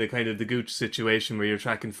in the kind of the Gooch situation where you're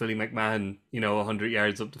tracking Philly McMahon 100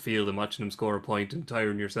 yards up the field and watching him score a point and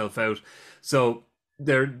tiring yourself out. So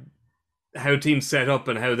how teams set up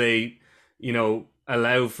and how they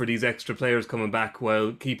allow for these extra players coming back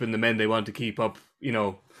while keeping the men they want to keep up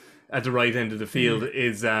at the right end of the field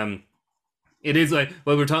is it is like,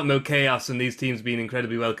 well, we're talking about chaos and these teams being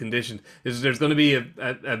incredibly well conditioned. There's going to be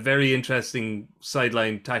a very interesting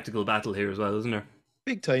sideline tactical battle here as well, isn't there?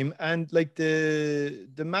 Big time. And like the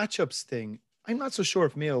matchups thing, I'm not so sure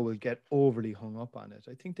if Mayo will get overly hung up on it.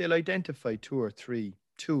 I think they'll identify two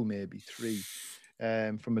maybe three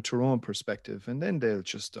from a Tyrone perspective, and then they'll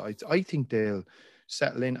just I think they'll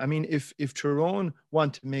settle in. I mean, if Tyrone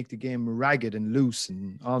want to make the game ragged and loose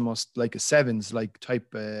and almost like a sevens like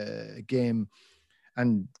type game,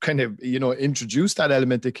 and kind of introduce that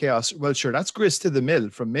element of chaos, well, sure, that's grist to the mill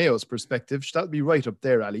from Mayo's perspective. That'll be right up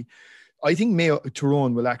there, Ali. I think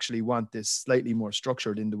Tyrone will actually want this slightly more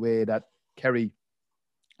structured in the way that Kerry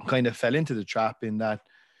kind of fell into the trap, in that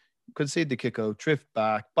concede the kick out, drift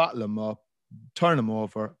back, bottle them up, turn them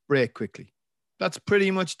over, break quickly. That's pretty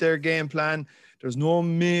much their game plan. There's no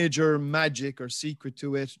major magic or secret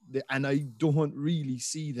to it. And I don't really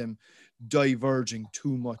see them diverging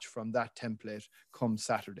too much from that template come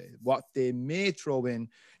Saturday. What they may throw in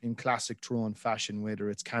classic Tyrone fashion, whether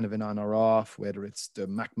it's Canavan on or off, whether it's the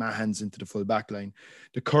McMahons into the full back line,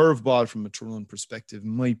 the curveball from a Tyrone perspective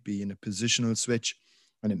might be in a positional switch,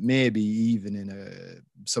 and it may be even in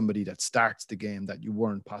somebody that starts the game that you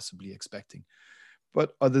weren't possibly expecting.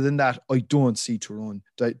 But other than that, I don't see Tyrone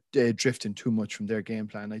drifting too much from their game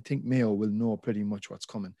plan. I think Mayo will know pretty much what's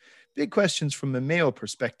coming. Big questions from a Mayo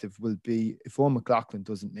perspective will be if Owen McLaughlin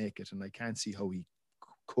doesn't make it, and I can't see how he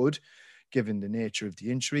could, given the nature of the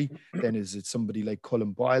injury, then is it somebody like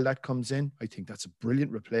Cullen Boyle that comes in? I think that's a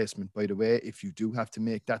brilliant replacement, by the way, if you do have to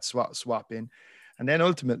make that swap in. And then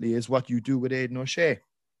ultimately is what you do with Aidan O'Shea.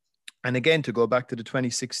 And again, to go back to the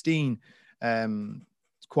 2016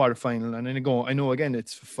 quarterfinal, and then I know again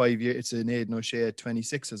it's for 5 years, it's an Aidan O'Shea at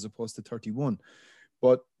 26 as opposed to 31,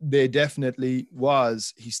 but they definitely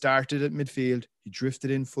he started at midfield, he drifted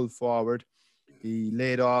in full forward, he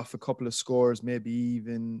laid off a couple of scores, maybe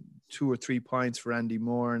even 2 or 3 points for Andy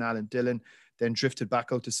Moore and Alan Dillon, then drifted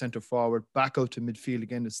back out to centre forward, back out to midfield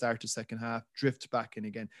again to start the second half, drift back in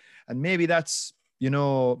again. And maybe that's,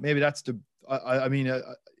 I mean,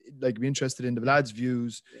 like, be interested in the lads'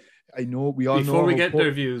 views. I know we all before we get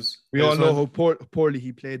their views. We all know how poorly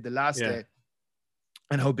he played the last day,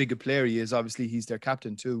 and how big a player he is. Obviously, he's their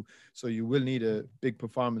captain too, so you will need a big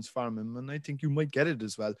performance from him, and I think you might get it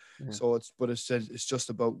as well. Yeah. So it's just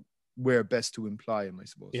about where best to imply him, I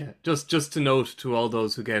suppose. Yeah, just to note to all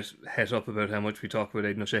those who get het up about how much we talk about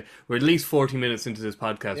Aidan O'Shea, we're at least 40 minutes into this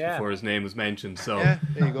podcast before his name was mentioned, so there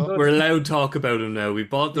you go. We're allowed to talk about him now. We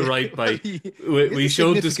bought the right by we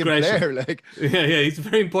showed discretion. Player, yeah, he's a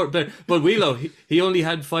very important player. But Wheelo, he only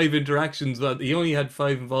had 5 interactions, but he only had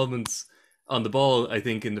 5 involvements on the ball, I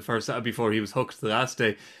think, in the first half before he was hooked the last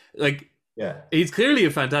day. He's clearly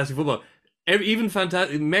a fantastic footballer. Even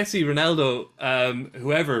fantastic Messi, Ronaldo,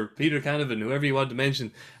 whoever, Peter Canavan, whoever you want to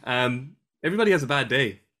mention, everybody has a bad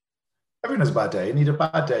day. Everyone has a bad day, and he had a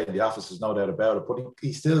bad day in the office, there's no doubt about it. But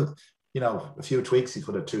he still, a few tweaks, he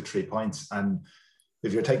could have 2-3 points. And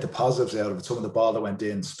if you take the positives out of it, some of the ball that went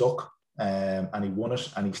in stuck, and he won it,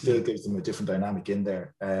 and he still gives them a different dynamic in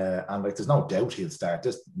there. And there's no doubt he'll start.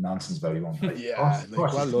 This nonsense about he won't. Yeah,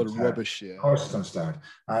 what a load of rubbish. Yeah, of course he's going to start,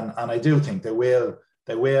 and I do think they will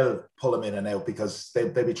pull him in and out, because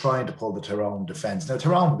they'll be trying to pull the Tyrone defence. Now,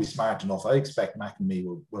 Tyrone will be smart enough. I expect McNamee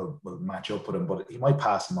will match up with him, but he might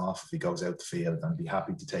pass him off if he goes out the field and be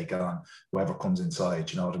happy to take on whoever comes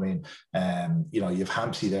inside. You know what I mean? You have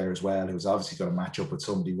Hampsey there as well, who's obviously going to match up with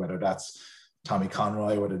somebody, whether that's Tommy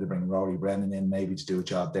Conroy, whether they bring Rory Brennan in maybe to do a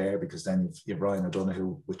job there, because then you've Ryan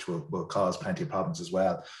O'Donoghue, which will cause plenty of problems as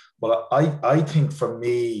well. But I think for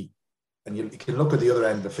me, and you can look at the other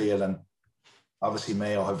end of the field, and obviously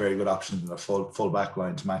Mayo have very good options in the full back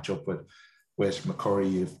line to match up with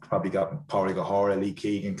McCurry. You've probably got Pádraig O'Hara, Lee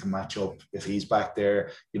Keegan can match up if he's back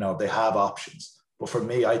there. They have options. But for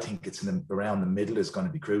me, I think it's around the middle is going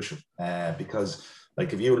to be crucial, because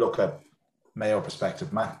if you look at Mayo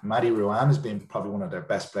perspective, Matty Ruan has been probably one of their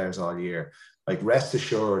best players all year. Rest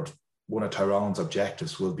assured, one of Tyrone's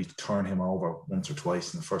objectives will be to turn him over once or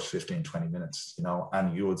twice in the first 15-20 minutes,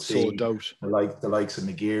 and you would see the likes of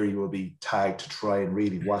McGeary will be tagged to try and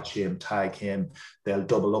really watch him, tag him. They'll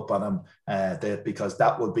double up on him because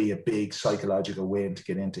that will be a big psychological win to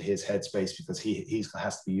get into his headspace, because he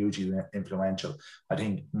has to be hugely influential. I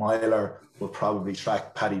think Myler will probably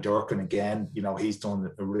track Paddy Durkin again. He's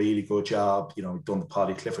done a really good job. He's done the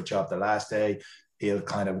Paddy Clifford job the last day. He'll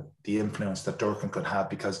kind of the influence that Durkin could have,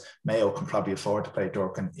 because Mayo can probably afford to play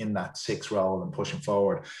Durkin in that 6 role and push him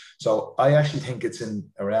forward. So I actually think it's in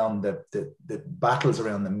around the battles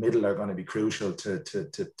around the middle are going to be crucial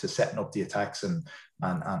to setting up the attacks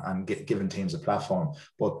and giving teams a platform.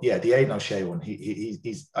 But yeah, the Aidan O'Shea one,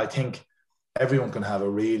 he's I think everyone can have a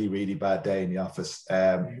really, really bad day in the office.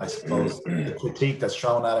 I suppose the critique that's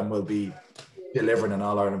thrown at him will be delivering an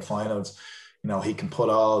All-Ireland finals. He can put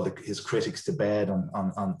all his critics to bed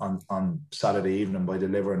on Saturday evening by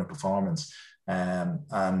delivering a performance.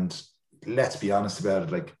 And let's be honest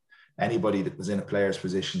about it, anybody that was in a player's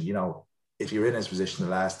position, if you're in his position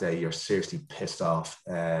the last day, you're seriously pissed off.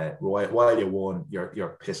 While you won,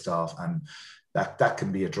 you're pissed off. And that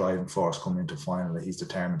can be a driving force coming into final, that he's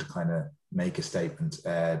determined to kind of make a statement,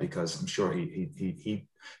 because I'm sure he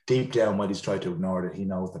deep down, while he's tried to ignore it, he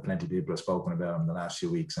knows that plenty of people have spoken about him the last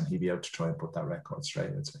few weeks, and he'd be able to try and put that record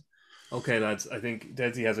straight, I'd say. Okay, lads. I think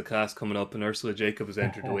Desi has a class coming up, and Ursula Jacob has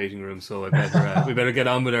entered the waiting room. So we better get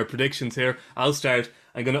on with our predictions here. I'll start.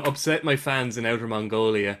 I'm going to upset my fans in Outer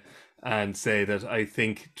Mongolia and say that I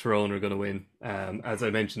think Tyrone are going to win. As I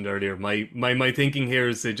mentioned earlier, my thinking here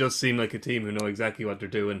is they just seem like a team who know exactly what they're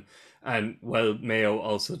doing, and while Mayo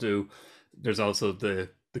also do, there's also the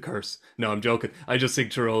curse. No, I'm joking. I just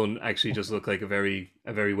think Tyrone actually just look like a very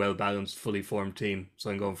well balanced, fully formed team. So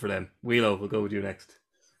I'm going for them. Wheelo, we'll go with you next.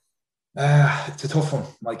 It's a tough one,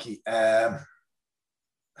 Mikey.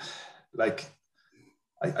 Like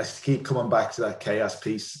I keep coming back to that chaos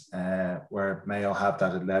piece where Mayo have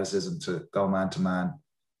that athleticism to go man to man,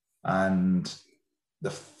 and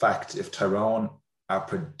the fact if Tyrone are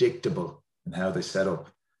predictable in how they set up,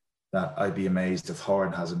 that I'd be amazed if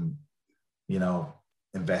Horan hasn't,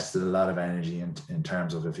 invested a lot of energy in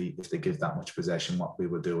terms of if they give that much possession, what we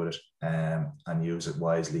will do with it and use it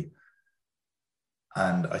wisely.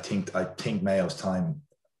 And I think Mayo's time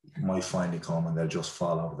might finally come and they'll just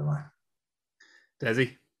fall over the line.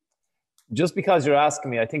 Desi? Just because you're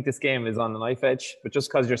asking me, I think this game is on the knife edge, but just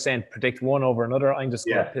because you're saying predict one over another, I'm just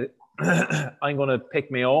I'm going to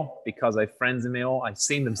pick Mayo because I have friends in Mayo. I've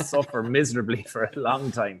seen them suffer miserably for a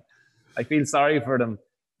long time. I feel sorry for them.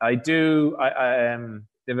 I do.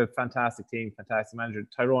 They have a fantastic team, fantastic manager.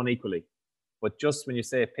 Tyrone equally. But just when you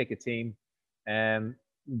say pick a team,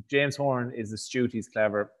 James Horan is astute. He's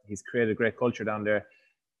clever. He's created a great culture down there.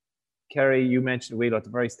 Kerry, you mentioned Wheelo at the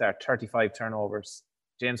very start, 35 turnovers.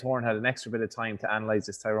 James Horan had an extra bit of time to analyse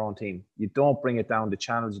this Tyrone team. You don't bring it down the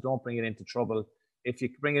channels. You don't bring it into trouble. If you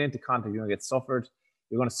bring it into contact, you're going to get suffered.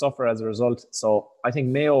 You're going to suffer as a result. So I think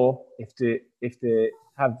Mayo, if they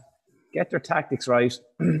get their tactics right,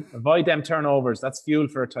 avoid them turnovers, that's fuel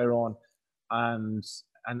for Tyrone. And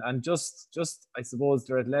just I suppose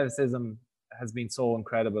their athleticism has been so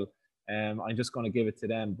incredible. I'm just going to give it to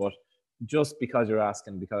them. But just because you're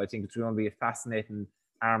asking, because I think it's going to be a fascinating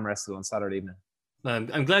arm wrestle on Saturday evening.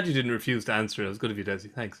 I'm glad you didn't refuse to answer it. It was good of you,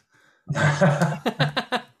 Desi. Thanks.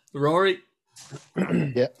 Rory?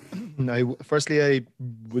 Yeah.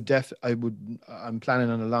 I'm planning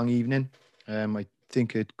on a long evening. I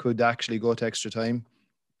think it could actually go to extra time.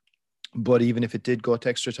 But even if it did go to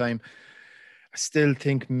extra time, I still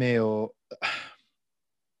think Mayo...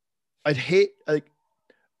 I'd hate...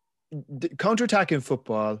 counter-attacking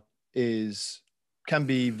football can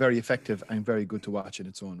be very effective and very good to watch in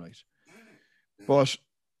its own right. But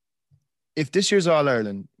if this year's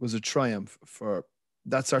All-Ireland was a triumph for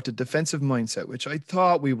that sort of defensive mindset, which I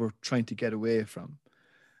thought we were trying to get away from,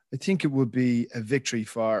 I think it would be a victory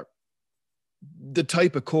for the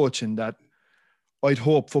type of coaching that I'd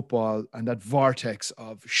hope football and that vortex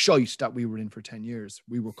of shite that we were in for 10 years,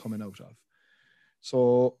 we were coming out of.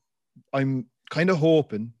 So I'm kind of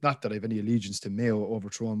hoping, not that I have any allegiance to Mayo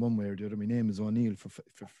overthrown one way or the other. My name is O'Neill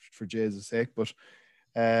for Jesus' sake, but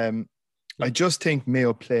I just think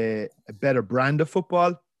Mayo play a better brand of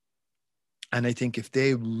football. And I think if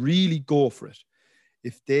they really go for it,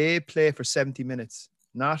 if they play for 70 minutes,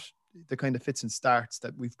 not the kind of fits and starts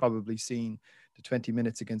that we've probably seen, the 20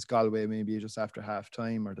 minutes against Galway, maybe just after half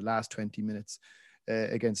time, or the last 20 minutes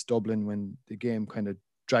against Dublin when the game kind of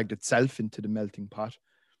dragged itself into the melting pot.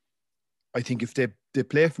 I think if they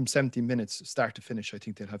play from 70 minutes start to finish, I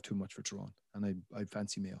think they'll have too much for Tyrone, and I'd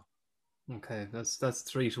fancy Mayo. Okay, that's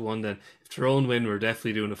 3-1 then. If Tyrone win, we're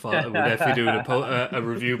definitely doing a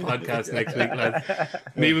review podcast next week, lads.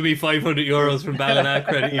 Me would be €500 from Ballina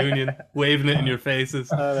Credit Union, waving it in your faces.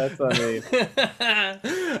 Oh, that's funny.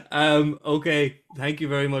 Okay, thank you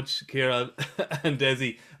very much, Ciara and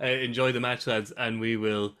Desi. Enjoy the match, lads, and we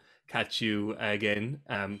will catch you again.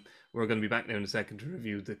 We're going to be back now in a second to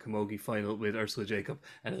review the Camogie final with Ursula Jacob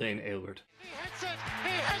and Elaine Aylward. He hits it,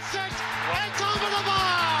 it's over the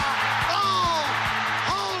bar! Oh,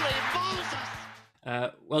 holy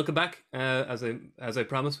Moses! Welcome back. As I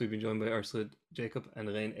promised, we've been joined by Ursula Jacob and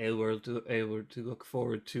Elaine Aylward to look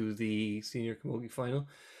forward to the senior Camogie final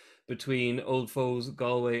between old foes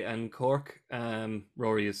Galway and Cork.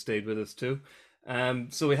 Rory has stayed with us too.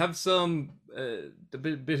 So we have some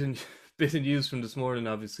bit of news from this morning.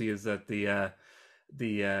 Obviously, is that that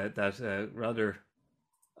rather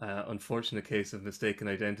unfortunate case of mistaken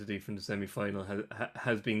identity from the semi-final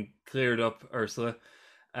has been cleared up, Ursula,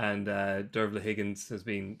 and Dervla Higgins has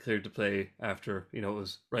been cleared to play after it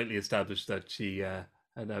was rightly established that she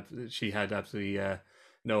had absolutely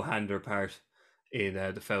no hand or part in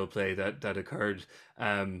the foul play that occurred.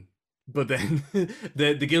 but then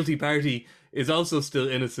the guilty party is also still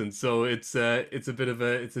innocent. So it's a bit of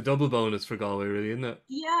a double bonus for Galway, really, isn't it?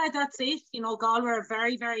 Yeah, that's it. Galway are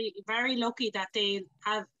very, very, very lucky that they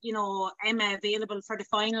have, Emma available for the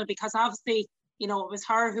final, because obviously, it was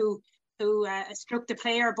her who struck the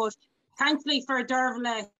player. But thankfully for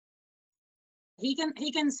Dervla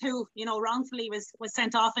Higgins, who wrongfully was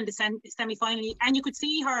sent off in the semi-final, and you could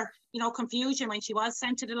see her confusion when she was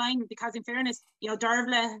sent to the line, because in fairness,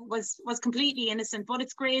 Dervla was completely innocent. But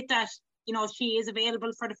it's great that she is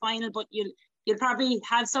available for the final. But you'll probably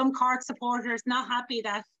have some Cork supporters not happy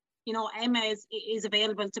that Emma is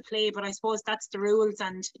available to play, but I suppose that's the rules,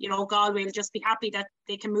 and Galway will just be happy that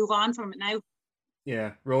they can move on from it now.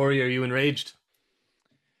 Yeah, Rory, are you enraged?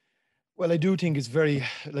 Well, I do think it's very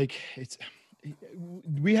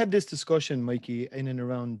we had this discussion, Mikey, in and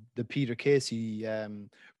around the Peter Casey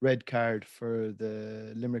red card for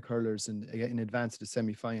the Limerick hurlers in advance of the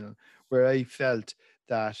semi-final, where I felt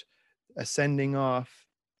that a sending off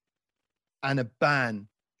and a ban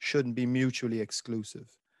shouldn't be mutually exclusive.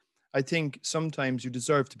 I think sometimes you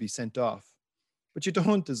deserve to be sent off, but you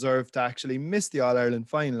don't deserve to actually miss the All-Ireland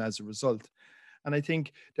final as a result. And I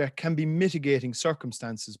think there can be mitigating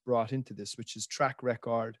circumstances brought into this, which is track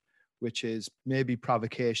record, which is maybe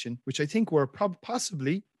provocation, which I think were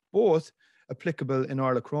possibly both applicable in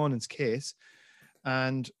Orla Cronin's case.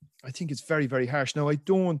 And I think it's very, very harsh. Now, I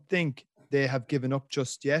don't think they have given up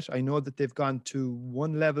just yet. I know that they've gone to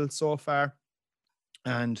one level so far,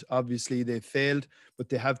 and obviously they've failed, but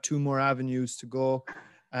they have two more avenues to go.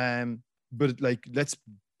 But let's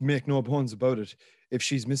make no bones about it. If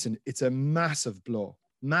she's missing, it's a massive blow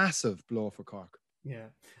for Cork. Yeah.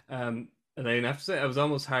 And I have to say, I was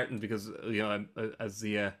almost heartened because, as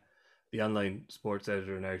the online sports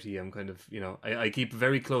editor in RT, I'm kind of, I keep a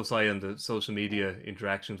very close eye on the social media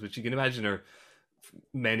interactions, which you can imagine are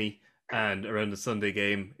many, and around the Sunday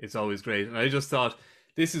game, it's always great. And I just thought,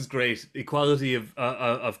 this is great, equality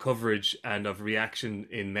of coverage and of reaction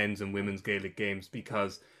in men's and women's Gaelic games,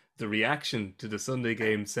 because the reaction to the Sunday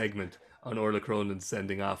game segment on Orla Cronin's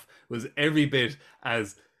sending off was every bit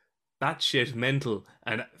as batshit mental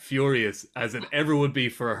and furious as it ever would be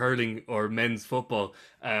for hurling or men's football.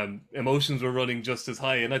 Emotions were running just as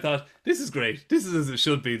high, and I thought, this is great. This is as it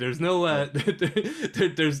should be. There's no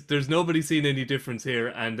there's nobody seeing any difference here,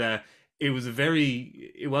 and it was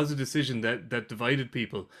a decision that divided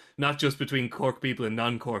people, not just between Cork people and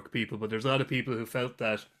non-Cork people, but there's a lot of people who felt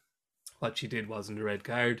that what she did wasn't a red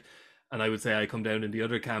card. And I would say I come down in the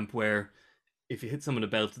other camp, where if you hit someone a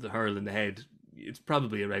belt to the hurl in the head, it's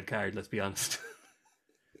probably a red card, let's be honest.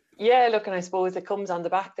 Yeah, look, and I suppose it comes on the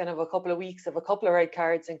back then of a couple of weeks of a couple of red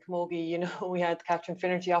cards in Camogie. We had Catherine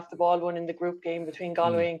Finnerty off the ball one in the group game between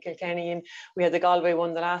Galway and Kilkenny, and we had the Galway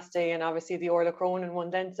one the last day, and obviously the Orla Cronin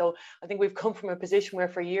one then. So I think we've come from a position where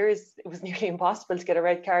for years it was nearly impossible to get a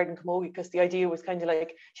red card in Camogie, because the idea was kind of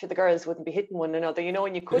like, sure, the girls wouldn't be hitting one another,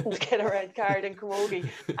 and you couldn't get a red card in Camogie.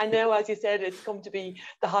 And now, as you said, it's come to be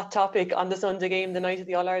the hot topic on the Sunday game, the night of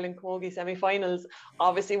the All-Ireland Camogie semi-finals.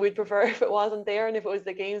 Obviously, we'd prefer if it wasn't there and if it was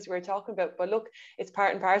the games we're talking about, but look, it's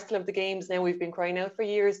part and parcel of the games now. We've been crying out for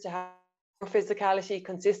years to have physicality,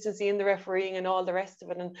 consistency in the refereeing and all the rest of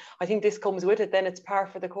it, and I think this comes with it. Then it's par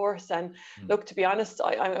for the course. And look, to be honest,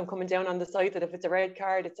 I'm coming down on the side that if it's a red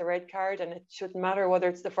card, it's a red card, and it shouldn't matter whether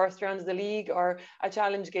it's the first round of the league or a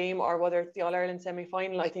challenge game or whether it's the All-Ireland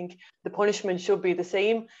semi-final. I think the punishment should be the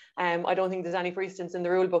same. I don't think there's any precedence in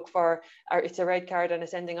the rule book for it's a red card and a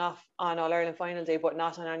sending off on All-Ireland final day but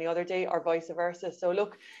not on any other day, or vice versa. So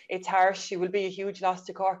look, it's harsh. She will be a huge loss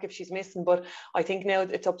to Cork if she's missing, but I think now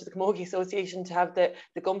it's up to the Camogie Association to have the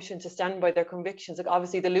gumption to stand by their convictions. Like,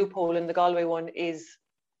 obviously the loophole in the Galway one is,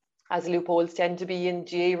 as loopholes tend to be in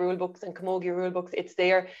GA rule books and Camogie rule books, it's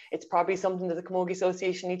there. It's probably something that the Camogie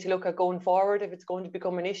Association need to look at going forward if it's going to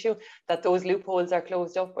become an issue, that those loopholes are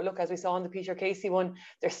closed up. But look, as we saw in the Peter Casey one,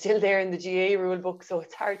 they're still there in the GA rule book, so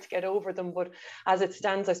it's hard to get over them. But as it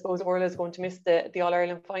stands, I suppose Orla is going to miss the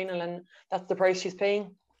All-Ireland final, and that's the price she's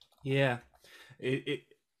paying. Yeah.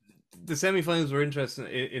 The semi-finals were interesting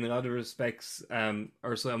in a lot of respects.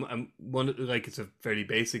 Ursula, it's a fairly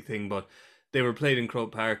basic thing, but they were played in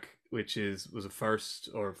Croke Park, which was a first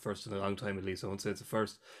in a long time at least. I won't say it's a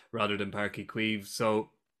first, rather than Páirc Uí Chaoimh.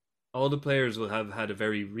 So all the players will have had a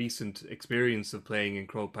very recent experience of playing in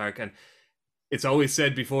Croke Park, and it's always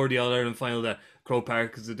said before the All-Ireland final that Croke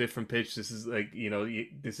Park is a different pitch. This is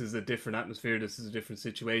this is a different atmosphere. This is a different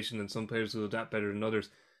situation, and some players will adapt better than others.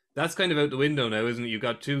 That's kind of out the window now, isn't it? You've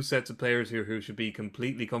got two sets of players here who should be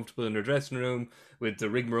completely comfortable in their dressing room with the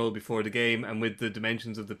rigmarole before the game and with the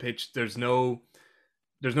dimensions of the pitch. There's no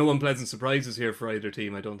there's no unpleasant surprises here for either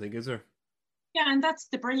team, I don't think, is there? Yeah, and that's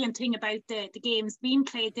the brilliant thing about the games being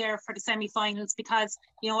played there for the semi-finals, because,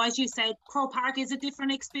 as you said, Croke Park is a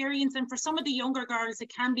different experience, and for some of the younger girls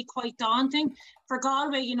it can be quite daunting. For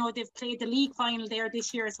Galway, they've played the league final there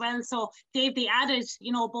this year as well, so they've the added,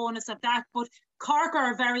 bonus of that. But Cork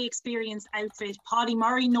are a very experienced outfit. Paddy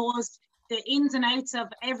Murray knows the ins and outs of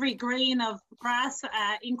every grain of grass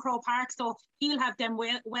in Croke Park, so he'll have them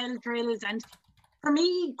well drilled. And for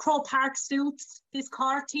me, Croke Park suits this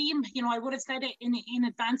Cork team. I would have said it in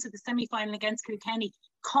advance of the semi-final against Kilkenny.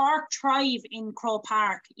 Cork thrive in Croke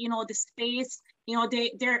Park. The space,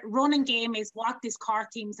 their running game is what this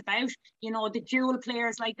Cork team's about. The dual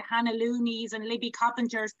players like the Hannah Looney's and Libby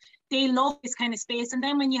Coppingers, they love this kind of space. And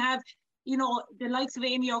then when you have, the likes of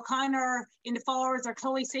Amy O'Connor in the forwards or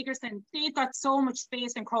Chloe Sigerson, they've got so much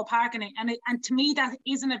space in Croke Park. And to me, that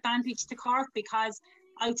is an advantage to Cork, because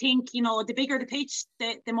I think, the bigger the pitch,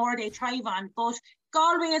 the more they thrive on. But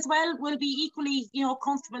Galway as well will be equally,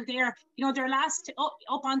 comfortable there. Their last,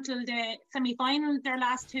 up until the semi-final, their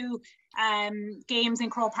last two games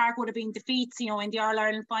in Croke Park would have been defeats, in the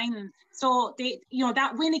All-Ireland final. So,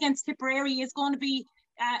 that win against Tipperary is going to be,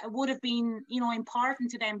 would have been,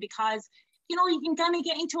 important to them, because, you can kind of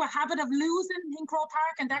get into a habit of losing in Croke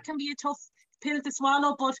Park, and that can be a tough pill to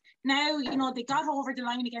swallow. But now, they got over the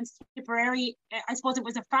line against Tipperary. I suppose it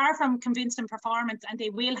was a far from convincing performance, and they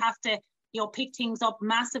will have to, pick things up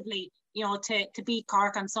massively, to beat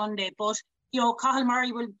Cork on Sunday. But, Cathal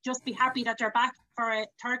Murray will just be happy that they're back for a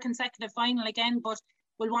third consecutive final again, but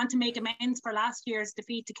will want to make amends for last year's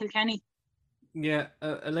defeat to Kilkenny. Yeah,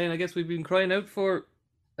 Elaine, I guess we've been crying out for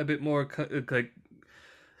a bit more like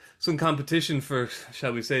some competition for,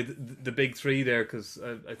 shall we say, the big three there, because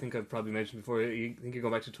I think I've probably mentioned before, I think you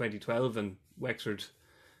go back to 2012 and Wexford's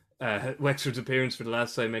appearance for the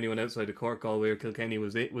last time anyone outside of Cork, Galway or Kilkenny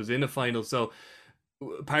was in a final. So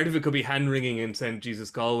part of it could be hand-wringing and saying,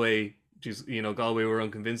 Jesus, Galway were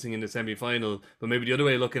unconvincing in the semi-final, but maybe the other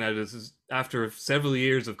way of looking at it is after several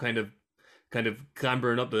years of kind of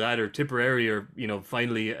clambering up the ladder, Tipperary are,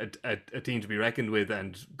 finally a team to be reckoned with,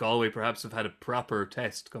 and Galway perhaps have had a proper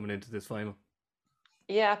test coming into this final.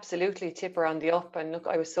 Yeah, absolutely. Tipper on the up, and look,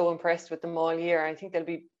 I was so impressed with them all year. I think they'll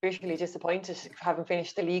be bitterly disappointed having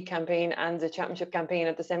finished the league campaign and the championship campaign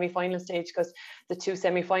at the semi-final stage, because the two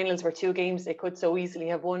semi-finals were two games they could so easily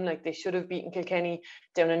have won. Like, they should have beaten Kilkenny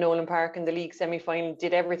down in Nolan Park in the league semi-final,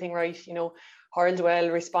 did everything right, hurled well,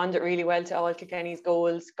 responded really well to all Kilkenny's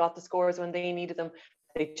goals, got the scores when they needed them.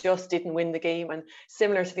 They just didn't win the game. And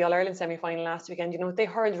similar to the All-Ireland semi-final last weekend, they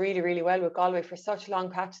hurled really, really well with Galway for such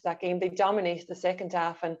long patches that game. They dominated the second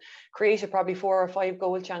half and created probably 4 or 5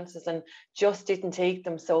 goal chances and just didn't take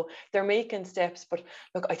them. So they're making steps. But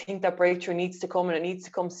look, I think that breakthrough needs to come, and it needs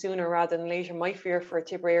to come sooner rather than later. My fear for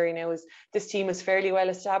Tipperary now is this team is fairly well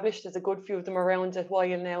established. There's a good few of them around a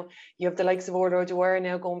while now. You have the likes of Orla O'Dwyer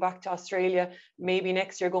now going back to Australia. Maybe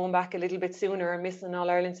next year going back a little bit sooner and missing an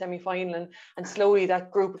All-Ireland semi-final. And slowly that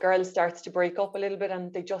group of girls starts to break up a little bit,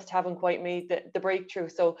 and they just haven't quite made the breakthrough.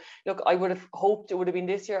 So look, I would have hoped it would have been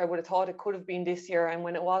this year. I would have thought it could have been this year, and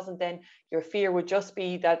when it wasn't, then your fear would just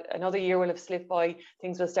be that another year will have slipped by,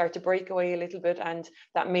 things will start to break away a little bit, and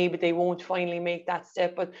that maybe they won't finally make that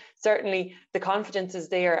step. But certainly the confidence is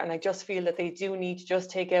there, and I just feel that they do need to just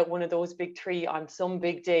take out one of those big three on some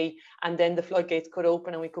big day, and then the floodgates could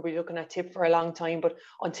open and we could be looking at Tip for a long time. But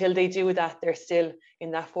until they do that, they're still in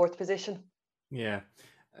that 4th position. Yeah.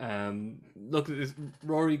 Look,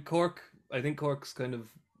 Rory, Cork, I think Cork's kind of,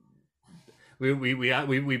 we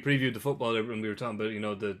previewed the football when we were talking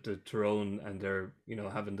about, the Tyrone, and they're,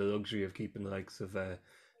 having the luxury of keeping the likes of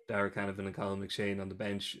Dara Canavan and Colin McShane on the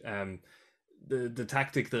bench. The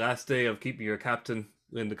tactic the last day of keeping your captain,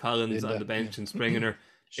 Linda Collins, on the bench and springing her,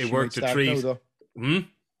 it worked a treat.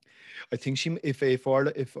 I think if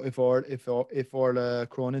Orla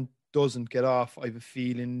Cronin doesn't get off, I have a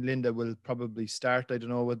feeling Linda will probably start. I don't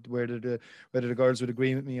know whether the girls would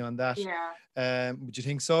agree with me on that. Yeah. Would you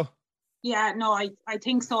think so? Yeah, no, I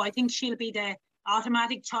think so. I think she'll be the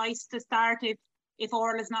automatic choice to start if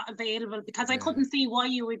Orla's not available, because I couldn't see why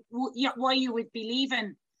you would be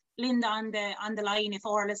leaving Linda on the line if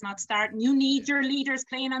Orla's not starting. You need your leaders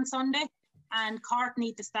playing on Sunday, and Cork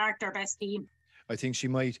need to start their best team. I think she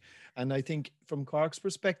might, and I think from Cork's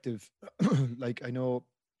perspective, like, I know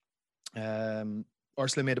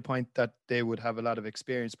Ursula made a point that they would have a lot of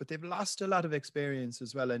experience, but they've lost a lot of experience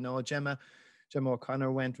as well. I know Gemma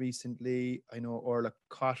O'Connor went recently. I know Orla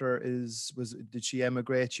Cotter did she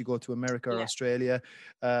emigrate? She go to America or Australia?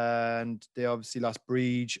 And they obviously lost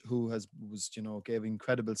Breach, who was gave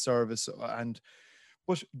incredible service. But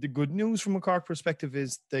But the good news from a Cork perspective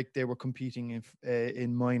is that they were competing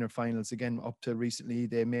in minor finals again. Up to recently,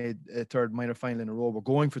 they made a third minor final in a row. We're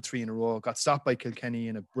going for 3 in a row. Got stopped by Kilkenny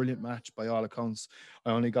in a brilliant match by all accounts.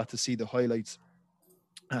 I only got to see the highlights.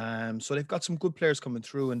 So they've got some good players coming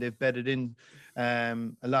through, and they've bedded in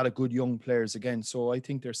a lot of good young players again. So I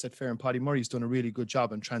think they're set fair, and Paddy Murray's done a really good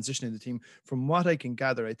job in transitioning the team. From what I can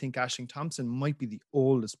gather, I think Aisling Thompson might be the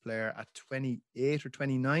oldest player at 28 or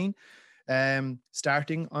 29.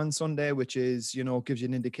 Starting on Sunday, which is, gives you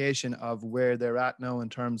an indication of where they're at now in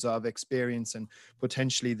terms of experience and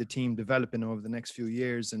potentially the team developing over the next few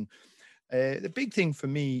years. And the big thing for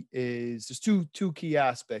me is there's two key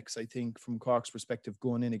aspects, I think, from Cork's perspective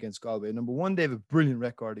going in against Galway. Number one, they have a brilliant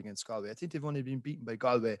record against Galway. I think they've only been beaten by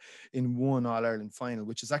Galway in one All-Ireland final,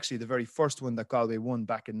 which is actually the very first one that Galway won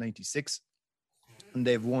back in '96. And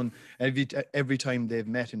they've won every time they've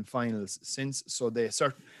met in finals since. So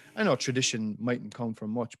I know tradition mightn't count for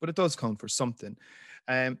much, but it does count for something.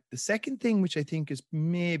 The second thing, which I think is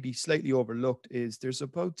maybe slightly overlooked, is there's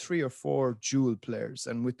about 3 or 4 dual players.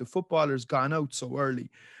 And with the footballers gone out so early,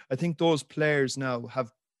 I think those players now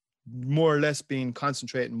have more or less been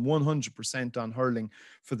concentrating 100% on hurling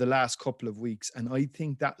for the last couple of weeks. And I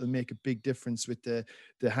think that will make a big difference with the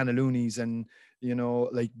Hannah Loonies and,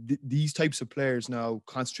 these types of players now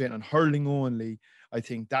concentrating on hurling only. I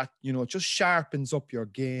think that, just sharpens up your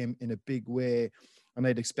game in a big way. And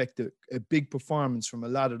I'd expect a big performance from a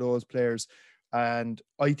lot of those players. And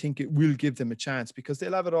I think it will give them a chance because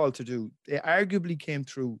they'll have it all to do. They arguably came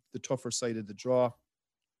through the tougher side of the draw.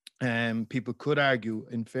 People could argue,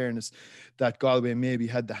 in fairness, that Galway maybe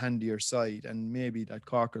had the handier side and maybe that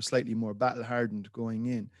Cork are slightly more battle-hardened going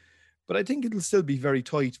in. But I think it'll still be very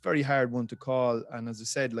tight, very hard one to call. And as I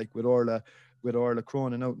said, like with Orla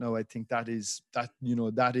Cronin out now, I think that's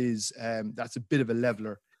a bit of a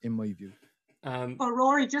leveler in my view. But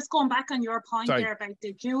Rory, just going back on your point there about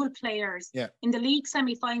the dual players, in the league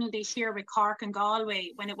semi-final this year with Cork and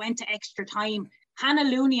Galway, when it went to extra time, Hannah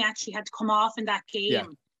Looney actually had to come off in that game. Yeah.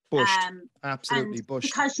 Bushed. Absolutely bushed.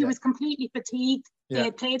 Because she was completely fatigued. They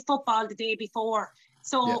had played football the day before.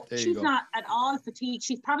 So she's not at all fatigued.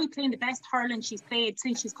 She's probably playing the best hurling she's played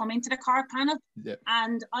since she's come into the Cork panel. Yeah.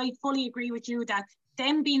 And I fully agree with you that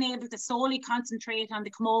them being able to solely concentrate on the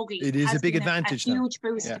camogie, it is a big advantage. A huge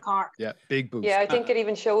boost to Cork. Yeah, big boost. Yeah, I think it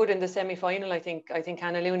even showed in the semi-final. I think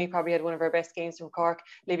Hannah Looney probably had one of her best games from Cork.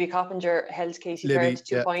 Libby Coppinger held Casey Byrne to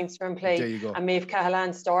 2 points from play, and Maeve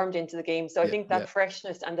Cahalan stormed into the game. So I think that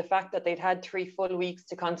freshness and the fact that they'd had 3 full weeks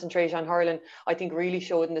to concentrate on hurling, I think really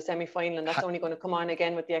showed in the semi-final, and that's only going to come on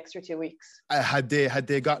again with the extra 2 weeks. Had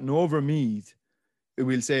they gotten over Meath,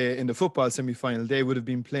 we'll say in the football semi-final, they would have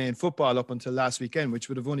been playing football up until last weekend, which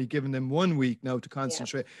would have only given them 1 week now to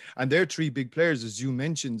concentrate. Yeah. And they're 3 big players, as you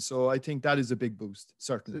mentioned. So I think that is a big boost,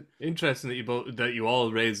 certainly. Interesting that you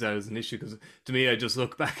all raised that as an issue, because to me, I just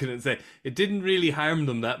look back at it and say it didn't really harm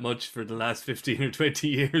them that much for the last 15 or 20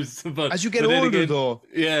 years. But as you get older, again, though,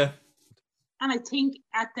 and I think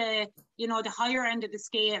at the higher end of the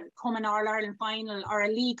scale, coming All-Ireland final or a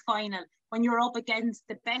league final, when you're up against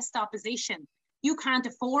the best opposition, you can't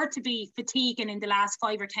afford to be fatiguing in the last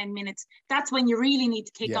 5 or 10 minutes. That's when you really need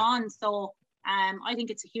to kick on. So I think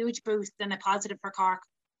it's a huge boost and a positive for Cork.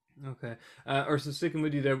 Okay. Ursula, sticking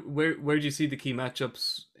with you there, where do you see the key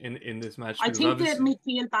matchups in this match? I think the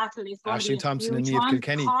midfield battle is going to be Thompson huge and Niamh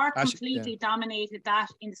Kilkenny. Cork completely dominated that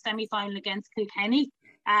in the semi-final against Kilkenny.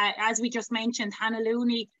 As we just mentioned, Hannah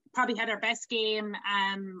Looney probably had her best game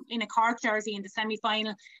in a Cork jersey in the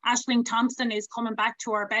semi-final. Aisling Thompson is coming back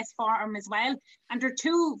to her best form as well. And they're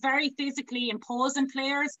 2 very physically imposing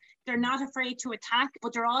players. They're not afraid to attack,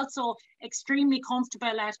 but they're also extremely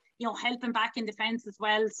comfortable at, helping back in defence as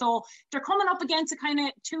well. So they're coming up against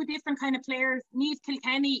 2 different kind of players. Niamh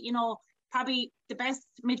Kilkenny, probably the best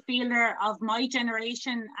midfielder of my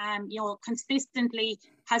generation, consistently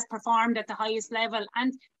has performed at the highest level.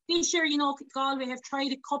 And this year, Galway have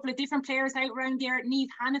tried a couple of different players out around there. Niamh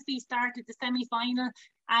Hannafy started the semi-final.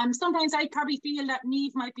 Sometimes I probably feel that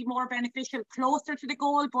Niamh might be more beneficial closer to the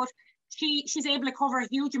goal, but she's able to cover a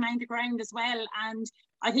huge amount of ground as well. And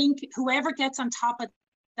I think whoever gets on top of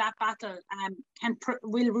that battle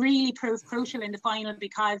will really prove crucial in the final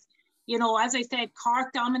because, as I said,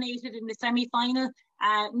 Cork dominated in the semi-final.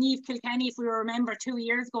 Niamh Kilkenny, if we remember 2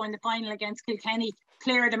 years ago in the final against Kilkenny,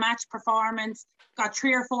 cleared a match performance, got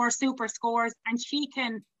 3 or 4 super scores, and she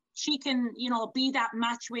can be that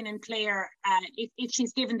match-winning player if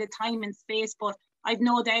she's given the time and space. But I've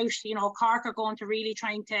no doubt, Cork are going to really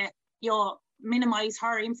trying to, minimise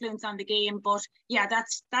her influence on the game. But yeah,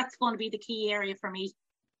 that's going to be the key area for me.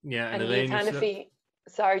 Yeah, and Niamh Hannafy.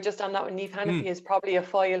 Sorry, just on that one, Niamh Hannafy is probably a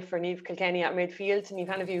foil for Niamh Kilkenny at midfield. Niamh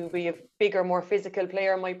Hannafy would be a bigger, more physical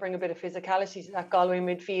player, might bring a bit of physicality to that Galway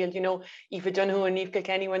midfield. You know, Aoife Donoghue and Niamh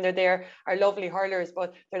Kilkenny, when they're there, are lovely hurlers,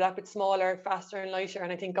 but they're that bit smaller, faster and lighter.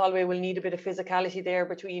 And I think Galway will need a bit of physicality there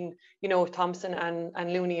between, you know, Thompson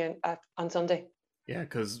and Looney on Sunday. Yeah,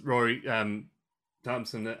 because Rory,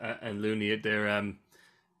 Thompson and Looney,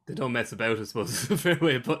 they don't mess about, I suppose, is a fair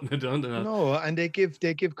way of putting it, don't they? No, and they give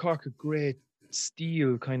Cork a great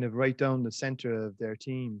steel kind of right down the center of their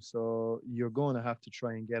team. So you're going to have to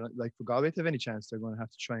try and get, like, for Galway to have any chance, they're going to have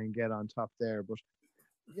to try and get on top there. But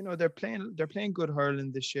you know, they're playing good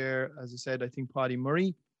hurling this year. As I said, I think Paddy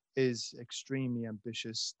Murray is extremely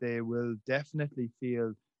ambitious. They will definitely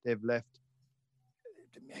feel they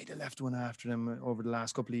may have left one after them over the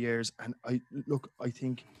last couple of years. And I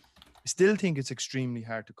still think it's extremely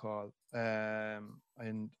hard to call.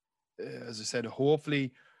 And as I said,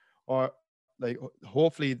 hopefully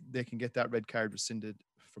they can get that red card rescinded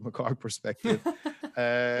from a Cork perspective. But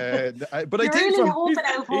I think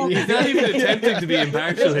he's not even attempting to be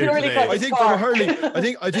impartial here today. I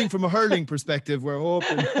think from a hurling perspective, we're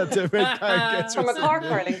hoping that the red card gets from rescinded. a Cork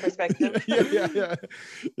hurling perspective.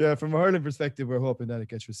 Yeah. From a hurling perspective, we're hoping that it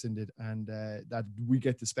gets rescinded and that we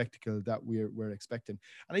get the spectacle that we're expecting.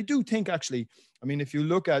 And I do think, actually, I mean, if you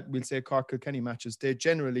look at, we'll say, Cork Kilkenny matches, they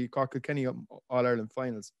generally, Cork Kilkenny All-Ireland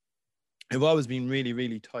finals, they've always been really,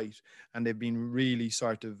 really tight, and they've been really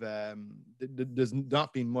sort of, there's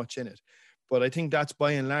not been much in it. But I think that's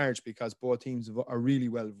by and large because both teams are really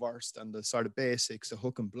well versed on the sort of basics, the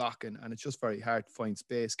hook and blocking, and it's just very hard to find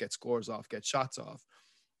space, get scores off, get shots off.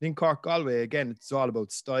 I think Cork Galway, again, it's all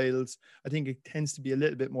about styles. I think it tends to be a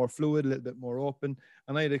little bit more fluid, a little bit more open,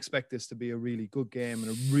 and I'd expect this to be a really good game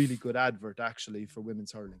and a really good advert, actually, for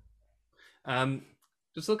women's hurling.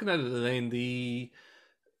 Just looking at it, Elaine,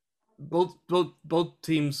 both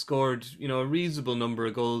teams scored, you know, a reasonable number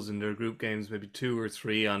of goals in their group games, maybe 2 or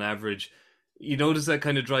 3 on average. You notice that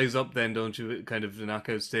kind of dries up then, don't you, kind of the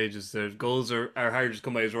knockout stages? Their goals are harder to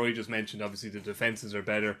come by, as Roy just mentioned. Obviously, the defences are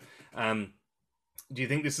better. Do you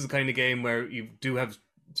think this is the kind of game where you do have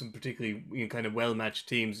some particularly, you know, kind of well-matched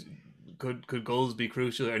teams? Could goals be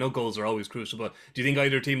crucial? I know goals are always crucial, but do you think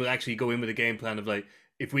either team will actually go in with a game plan of, like,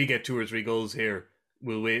 if we get 2 or 3 goals here,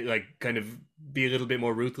 will we, like, kind of be a little bit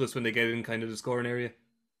more ruthless when they get in kind of the scoring area?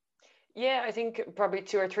 Yeah, I think probably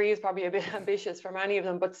 2 or 3 is probably a bit ambitious for many of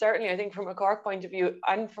them, but certainly I think from a Cork point of view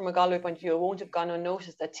and from a Galway point of view, it won't have gone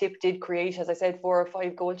unnoticed that Tip did create, as I said, 4 or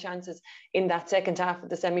 5 goal chances in that second half of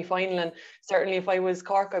the semi-final. And certainly if I was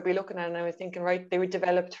Cork, I'd be looking at it and I was thinking, right, they were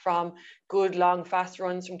developed from good, long, fast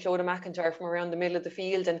runs from Clodagh McIntyre from around the middle of the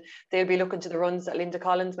field, and they'll be looking to the runs that Linda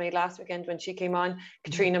Collins made last weekend when she came on,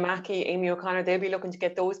 Katrina Mackey, Amy O'Connor, they'll be looking to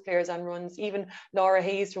get those players on runs. Even Laura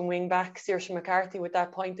Hayes from wing back, Saoirse McCarthy with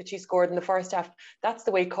that point that she scored in the first half. That's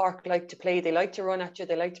the way Cork like to play. They like to run at you.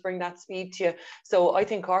 They like to bring that speed to you. So I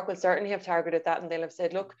think Cork will certainly have targeted that, and they'll have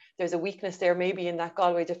said, look, there's a weakness there maybe in that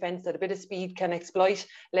Galway defence that a bit of speed can exploit.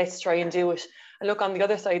 Let's try and do it. And look, on the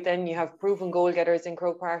other side then you have proven goal getters in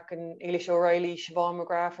Croke Park and Eilish O'Reilly, Siobhan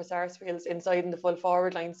McGrath for Sarsfields inside in the full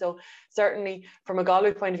forward line. So certainly from a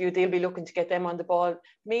Galway point of view, they'll be looking to get them on the ball.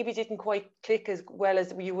 Maybe didn't quite click as well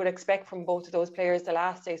as you would expect from both of those players the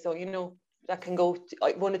last day. So, you know, that can go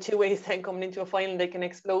one of 2 ways then coming into a final. They can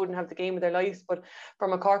explode and have the game of their lives. But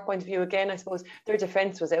from a Cork point of view, again, I suppose their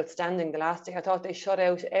defence was outstanding the last day. I thought they shut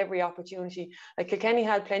out every opportunity. Like Kilkenny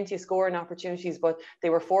had plenty of scoring opportunities, but they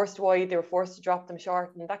were forced wide. They were forced to drop them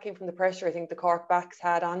short. And that came from the pressure I think the Cork backs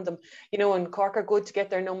had on them. You know, and Cork are good to get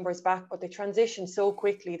their numbers back, but they transitioned so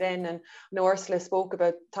quickly then. And I know Ursula spoke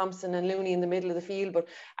about Thompson and Looney in the middle of the field, but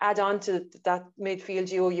add on to that midfield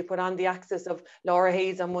duo, you put on the axis of Laura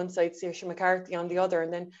Hayes on one side, Saoirse McCarthy on the other,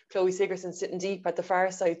 and then Chloe Sigerson sitting deep at the far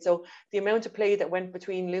side. So the amount of play that went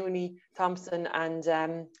between Looney, Thompson and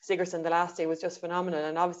Sigerson the last day was just phenomenal.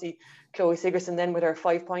 And obviously Chloe Sigerson then with her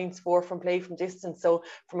 5 points, 4 from play from distance. So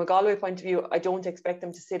from a Galway point of view, I don't expect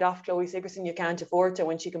them to sit off Chloe Sigerson. You can't afford to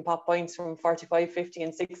when she can pop points from 45, 50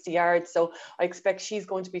 and 60 yards. So I expect she's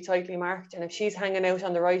going to be tightly marked. And if she's hanging out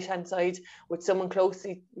on the right-hand side with someone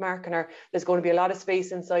closely marking her, there's going to be a lot of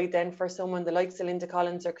space inside then for someone the likes of Linda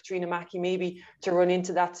Collins or Katrina Mackey maybe to run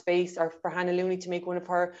into that space, or for Hannah Looney to make one of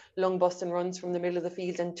her lung busting runs from the middle of the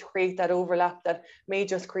field and to create that overlap that may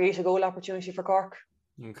just create a goal opportunity for Cork.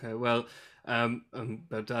 Okay, well, I'm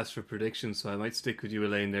about to ask for predictions, so I might stick with you,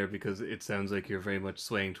 Elaine, there, because it sounds like you're very much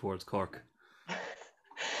swaying towards Cork.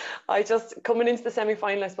 I just, coming into the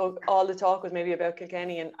semi-final, I spoke, all the talk was maybe about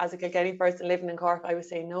Kilkenny, and as a Kilkenny person living in Cork, I was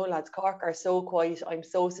saying, no lads, Cork are so quiet. I'm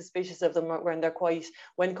so suspicious of them when they're quiet.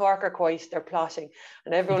 When Cork are quiet, they're plotting.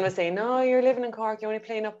 And everyone was saying, no, you're living in Cork, you're only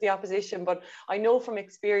playing up the opposition. But I know from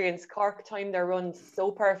experience, Cork time their runs so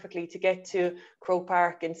perfectly to get to Croke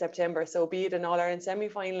Park in September. So be it an All-Ireland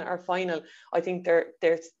semi-final or final, I think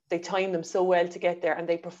they time them so well to get there, and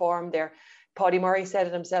they perform there. Paddy Murray said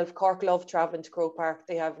it himself, Cork love travelling to Croke Park.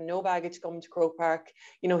 They have no baggage coming to Croke Park.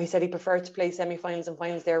 You know, he said he preferred to play semi-finals and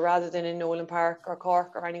finals there rather than in Nolan Park or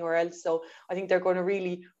Cork or anywhere else. So I think they're going to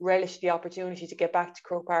really relish the opportunity to get back to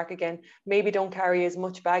Croke Park again. Maybe don't carry as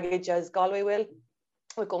much baggage as Galway will.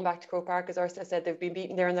 We're going back to Croke Park, as Ursula said, they've been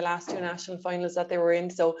beaten there in the last 2 national finals that they were in.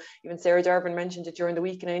 So even Sarah Durbin mentioned it during the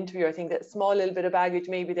week in an interview. I think that small little bit of baggage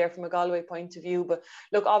maybe there from a Galway point of view. But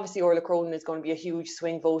look, obviously Orla Cronin is going to be a huge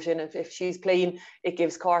swing vote in. If she's playing, it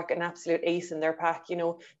gives Cork an absolute ace in their pack. You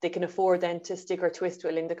know, they can afford then to stick or twist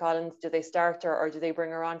with Linda Collins. Do they start her or do they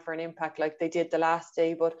bring her on for an impact like they did the last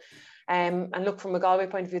day? But and look, from a Galway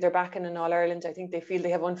point of view, they're back in All Ireland. I think they feel they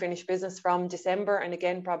have unfinished business from December, and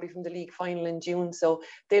again probably from the league final in June. So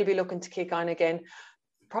they'll be looking to kick on again.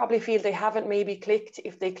 Probably feel they haven't maybe clicked.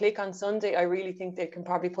 If they click on Sunday, I really think they can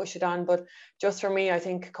probably push it on. But just for me, I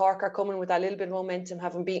think Cork are coming with that little bit of momentum,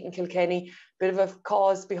 having beaten Kilkenny. Bit of a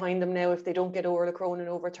cause behind them now if they don't get Orla Cronin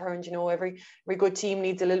overturned. You know, every good team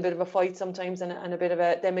needs a little bit of a fight sometimes, and a bit of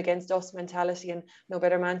a them against us mentality, and no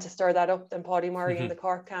better man to stir that up than Paddy Murray in the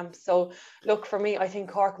Cork camp. So look, for me, I think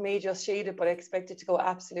Cork may just shade it, but I expect it to go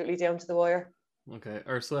absolutely down to the wire. Okay,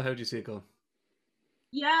 Ursula, how do you see it go?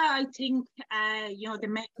 Yeah, I think you know,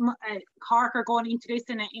 the Cork are going into this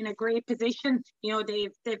in a great position. You know,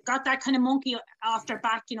 they've got that kind of monkey off their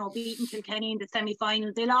back. You know, beating Kilkenny in the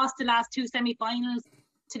semi-finals. They lost the last 2 semi-finals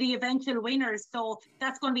to the eventual winners, so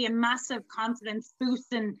that's going to be a massive confidence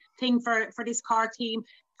boosting thing for this Cork team.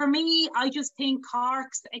 For me, I just think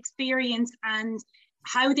Cork's experience and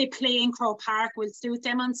how they play in Croke Park will suit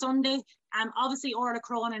them on Sunday. Obviously, Orla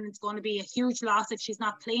Cronin is going to be a huge loss if she's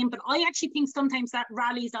not playing, but I actually think sometimes that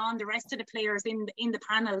rallies on the rest of the players in the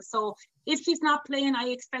panel. So if she's not playing, I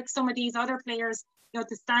expect some of these other players, you know,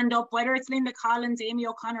 to stand up, whether it's Linda Collins, Amy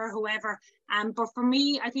O'Connor, whoever. But for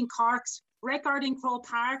me, I think Cork's record in Croke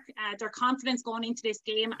Park, their confidence going into this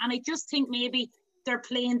game, and I just think maybe they're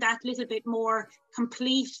playing that little bit more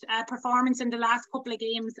complete performance in the last couple of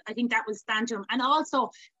games. I think that will stand to them. And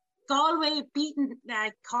also, Galway beaten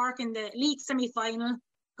Cork in the league semi-final.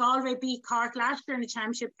 Galway beat Cork last year in the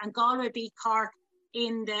championship, and Galway beat Cork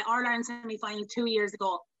in the All-Ireland semi-final 2 years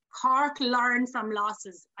ago. Cork learn from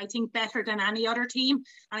losses, I think, better than any other team,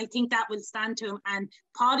 and I think that will stand to him. And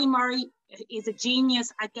Paddy Murray is a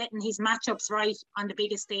genius at getting his matchups right on the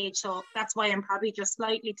biggest stage, so that's why I'm probably just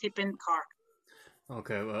slightly tipping Cork.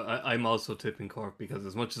 Okay, well, I'm also tipping Cork, because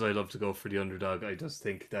as much as I love to go for the underdog, I just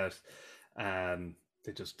think that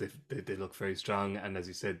they look very strong, and as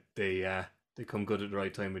you said, they come good at the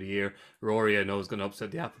right time of the year. Rory, I know, is going to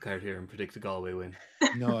upset the apple cart here and predict a Galway win.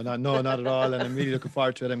 No, not at all. And I'm really looking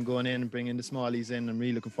forward to it. I'm going in and bringing the smallies in. I'm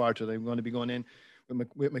really looking forward to it. I'm going to be going in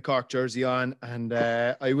with my Cork jersey on, and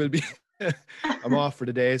I will be. I'm off for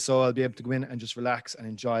the day, so I'll be able to go in and just relax and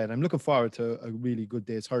enjoy it. I'm looking forward to a really good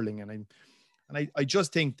day's hurling, and I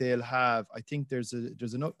just think they'll have. I think there's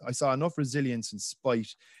enough. I saw enough resilience and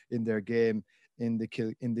spite in their game in the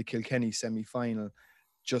Kilkenny semi-final,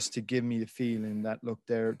 just to give me the feeling that, look,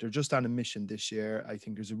 they're just on a mission this year. I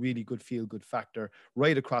think there's a really good feel-good factor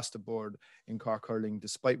right across the board in Cork hurling,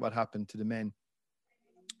 despite what happened to the men.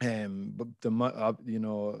 But you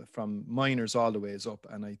know, from minors all the ways up,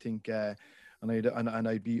 and I think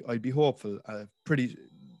I'd be hopeful. Pretty,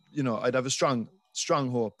 you know, I'd have a strong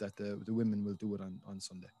hope that the women will do it on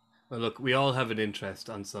Sunday. Well, look, we all have an interest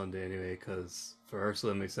on Sunday anyway, because for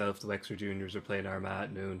Ursula and myself, the Wexford Juniors are playing Armagh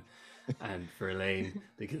at noon, and for Elaine,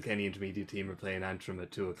 the Kilkenny intermediate team are playing Antrim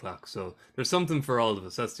at 2:00. So there's something for all of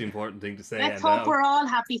us. That's the important thing to say. Let's hope we're all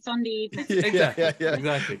happy Sunday evening.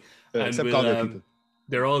 Exactly. Except and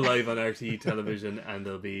they're all live on RTE television, and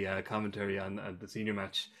there'll be commentary on the senior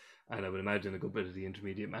match, and I would imagine a good bit of the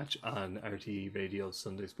intermediate match on RTE Radio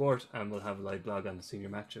Sunday Sport, and we'll have a live blog on the senior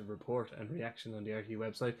match, a report and reaction on the RTE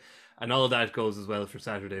website, and all of that goes as well for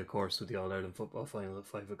Saturday, of course, with the All-Ireland football final at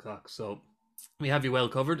 5:00. So we have you well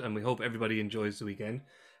covered, and we hope everybody enjoys the weekend.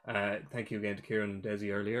 Thank you again to Kieran and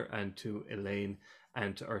Desi earlier, and to Elaine,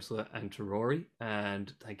 and to Ursula, and to Rory,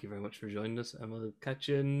 and thank you very much for joining us, and we'll catch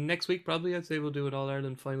you next week. Probably, I'd say we'll do an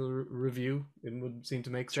All-Ireland final review. It would seem to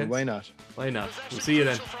make sense. Sure, why not? We'll see you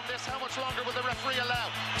then. From this, how much longer will the referee allow?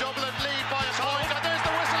 Dublin lead by a point, and there's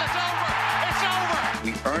the whistle. It's over.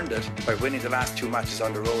 We earned it by winning the last 2 matches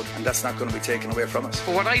on the road, and that's not going to be taken away from us.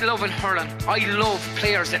 But what I love in hurling, I love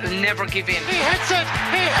players that will never give in. He hits it!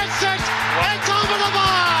 It's over the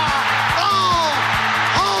bar! Oh!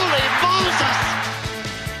 Holy Moses!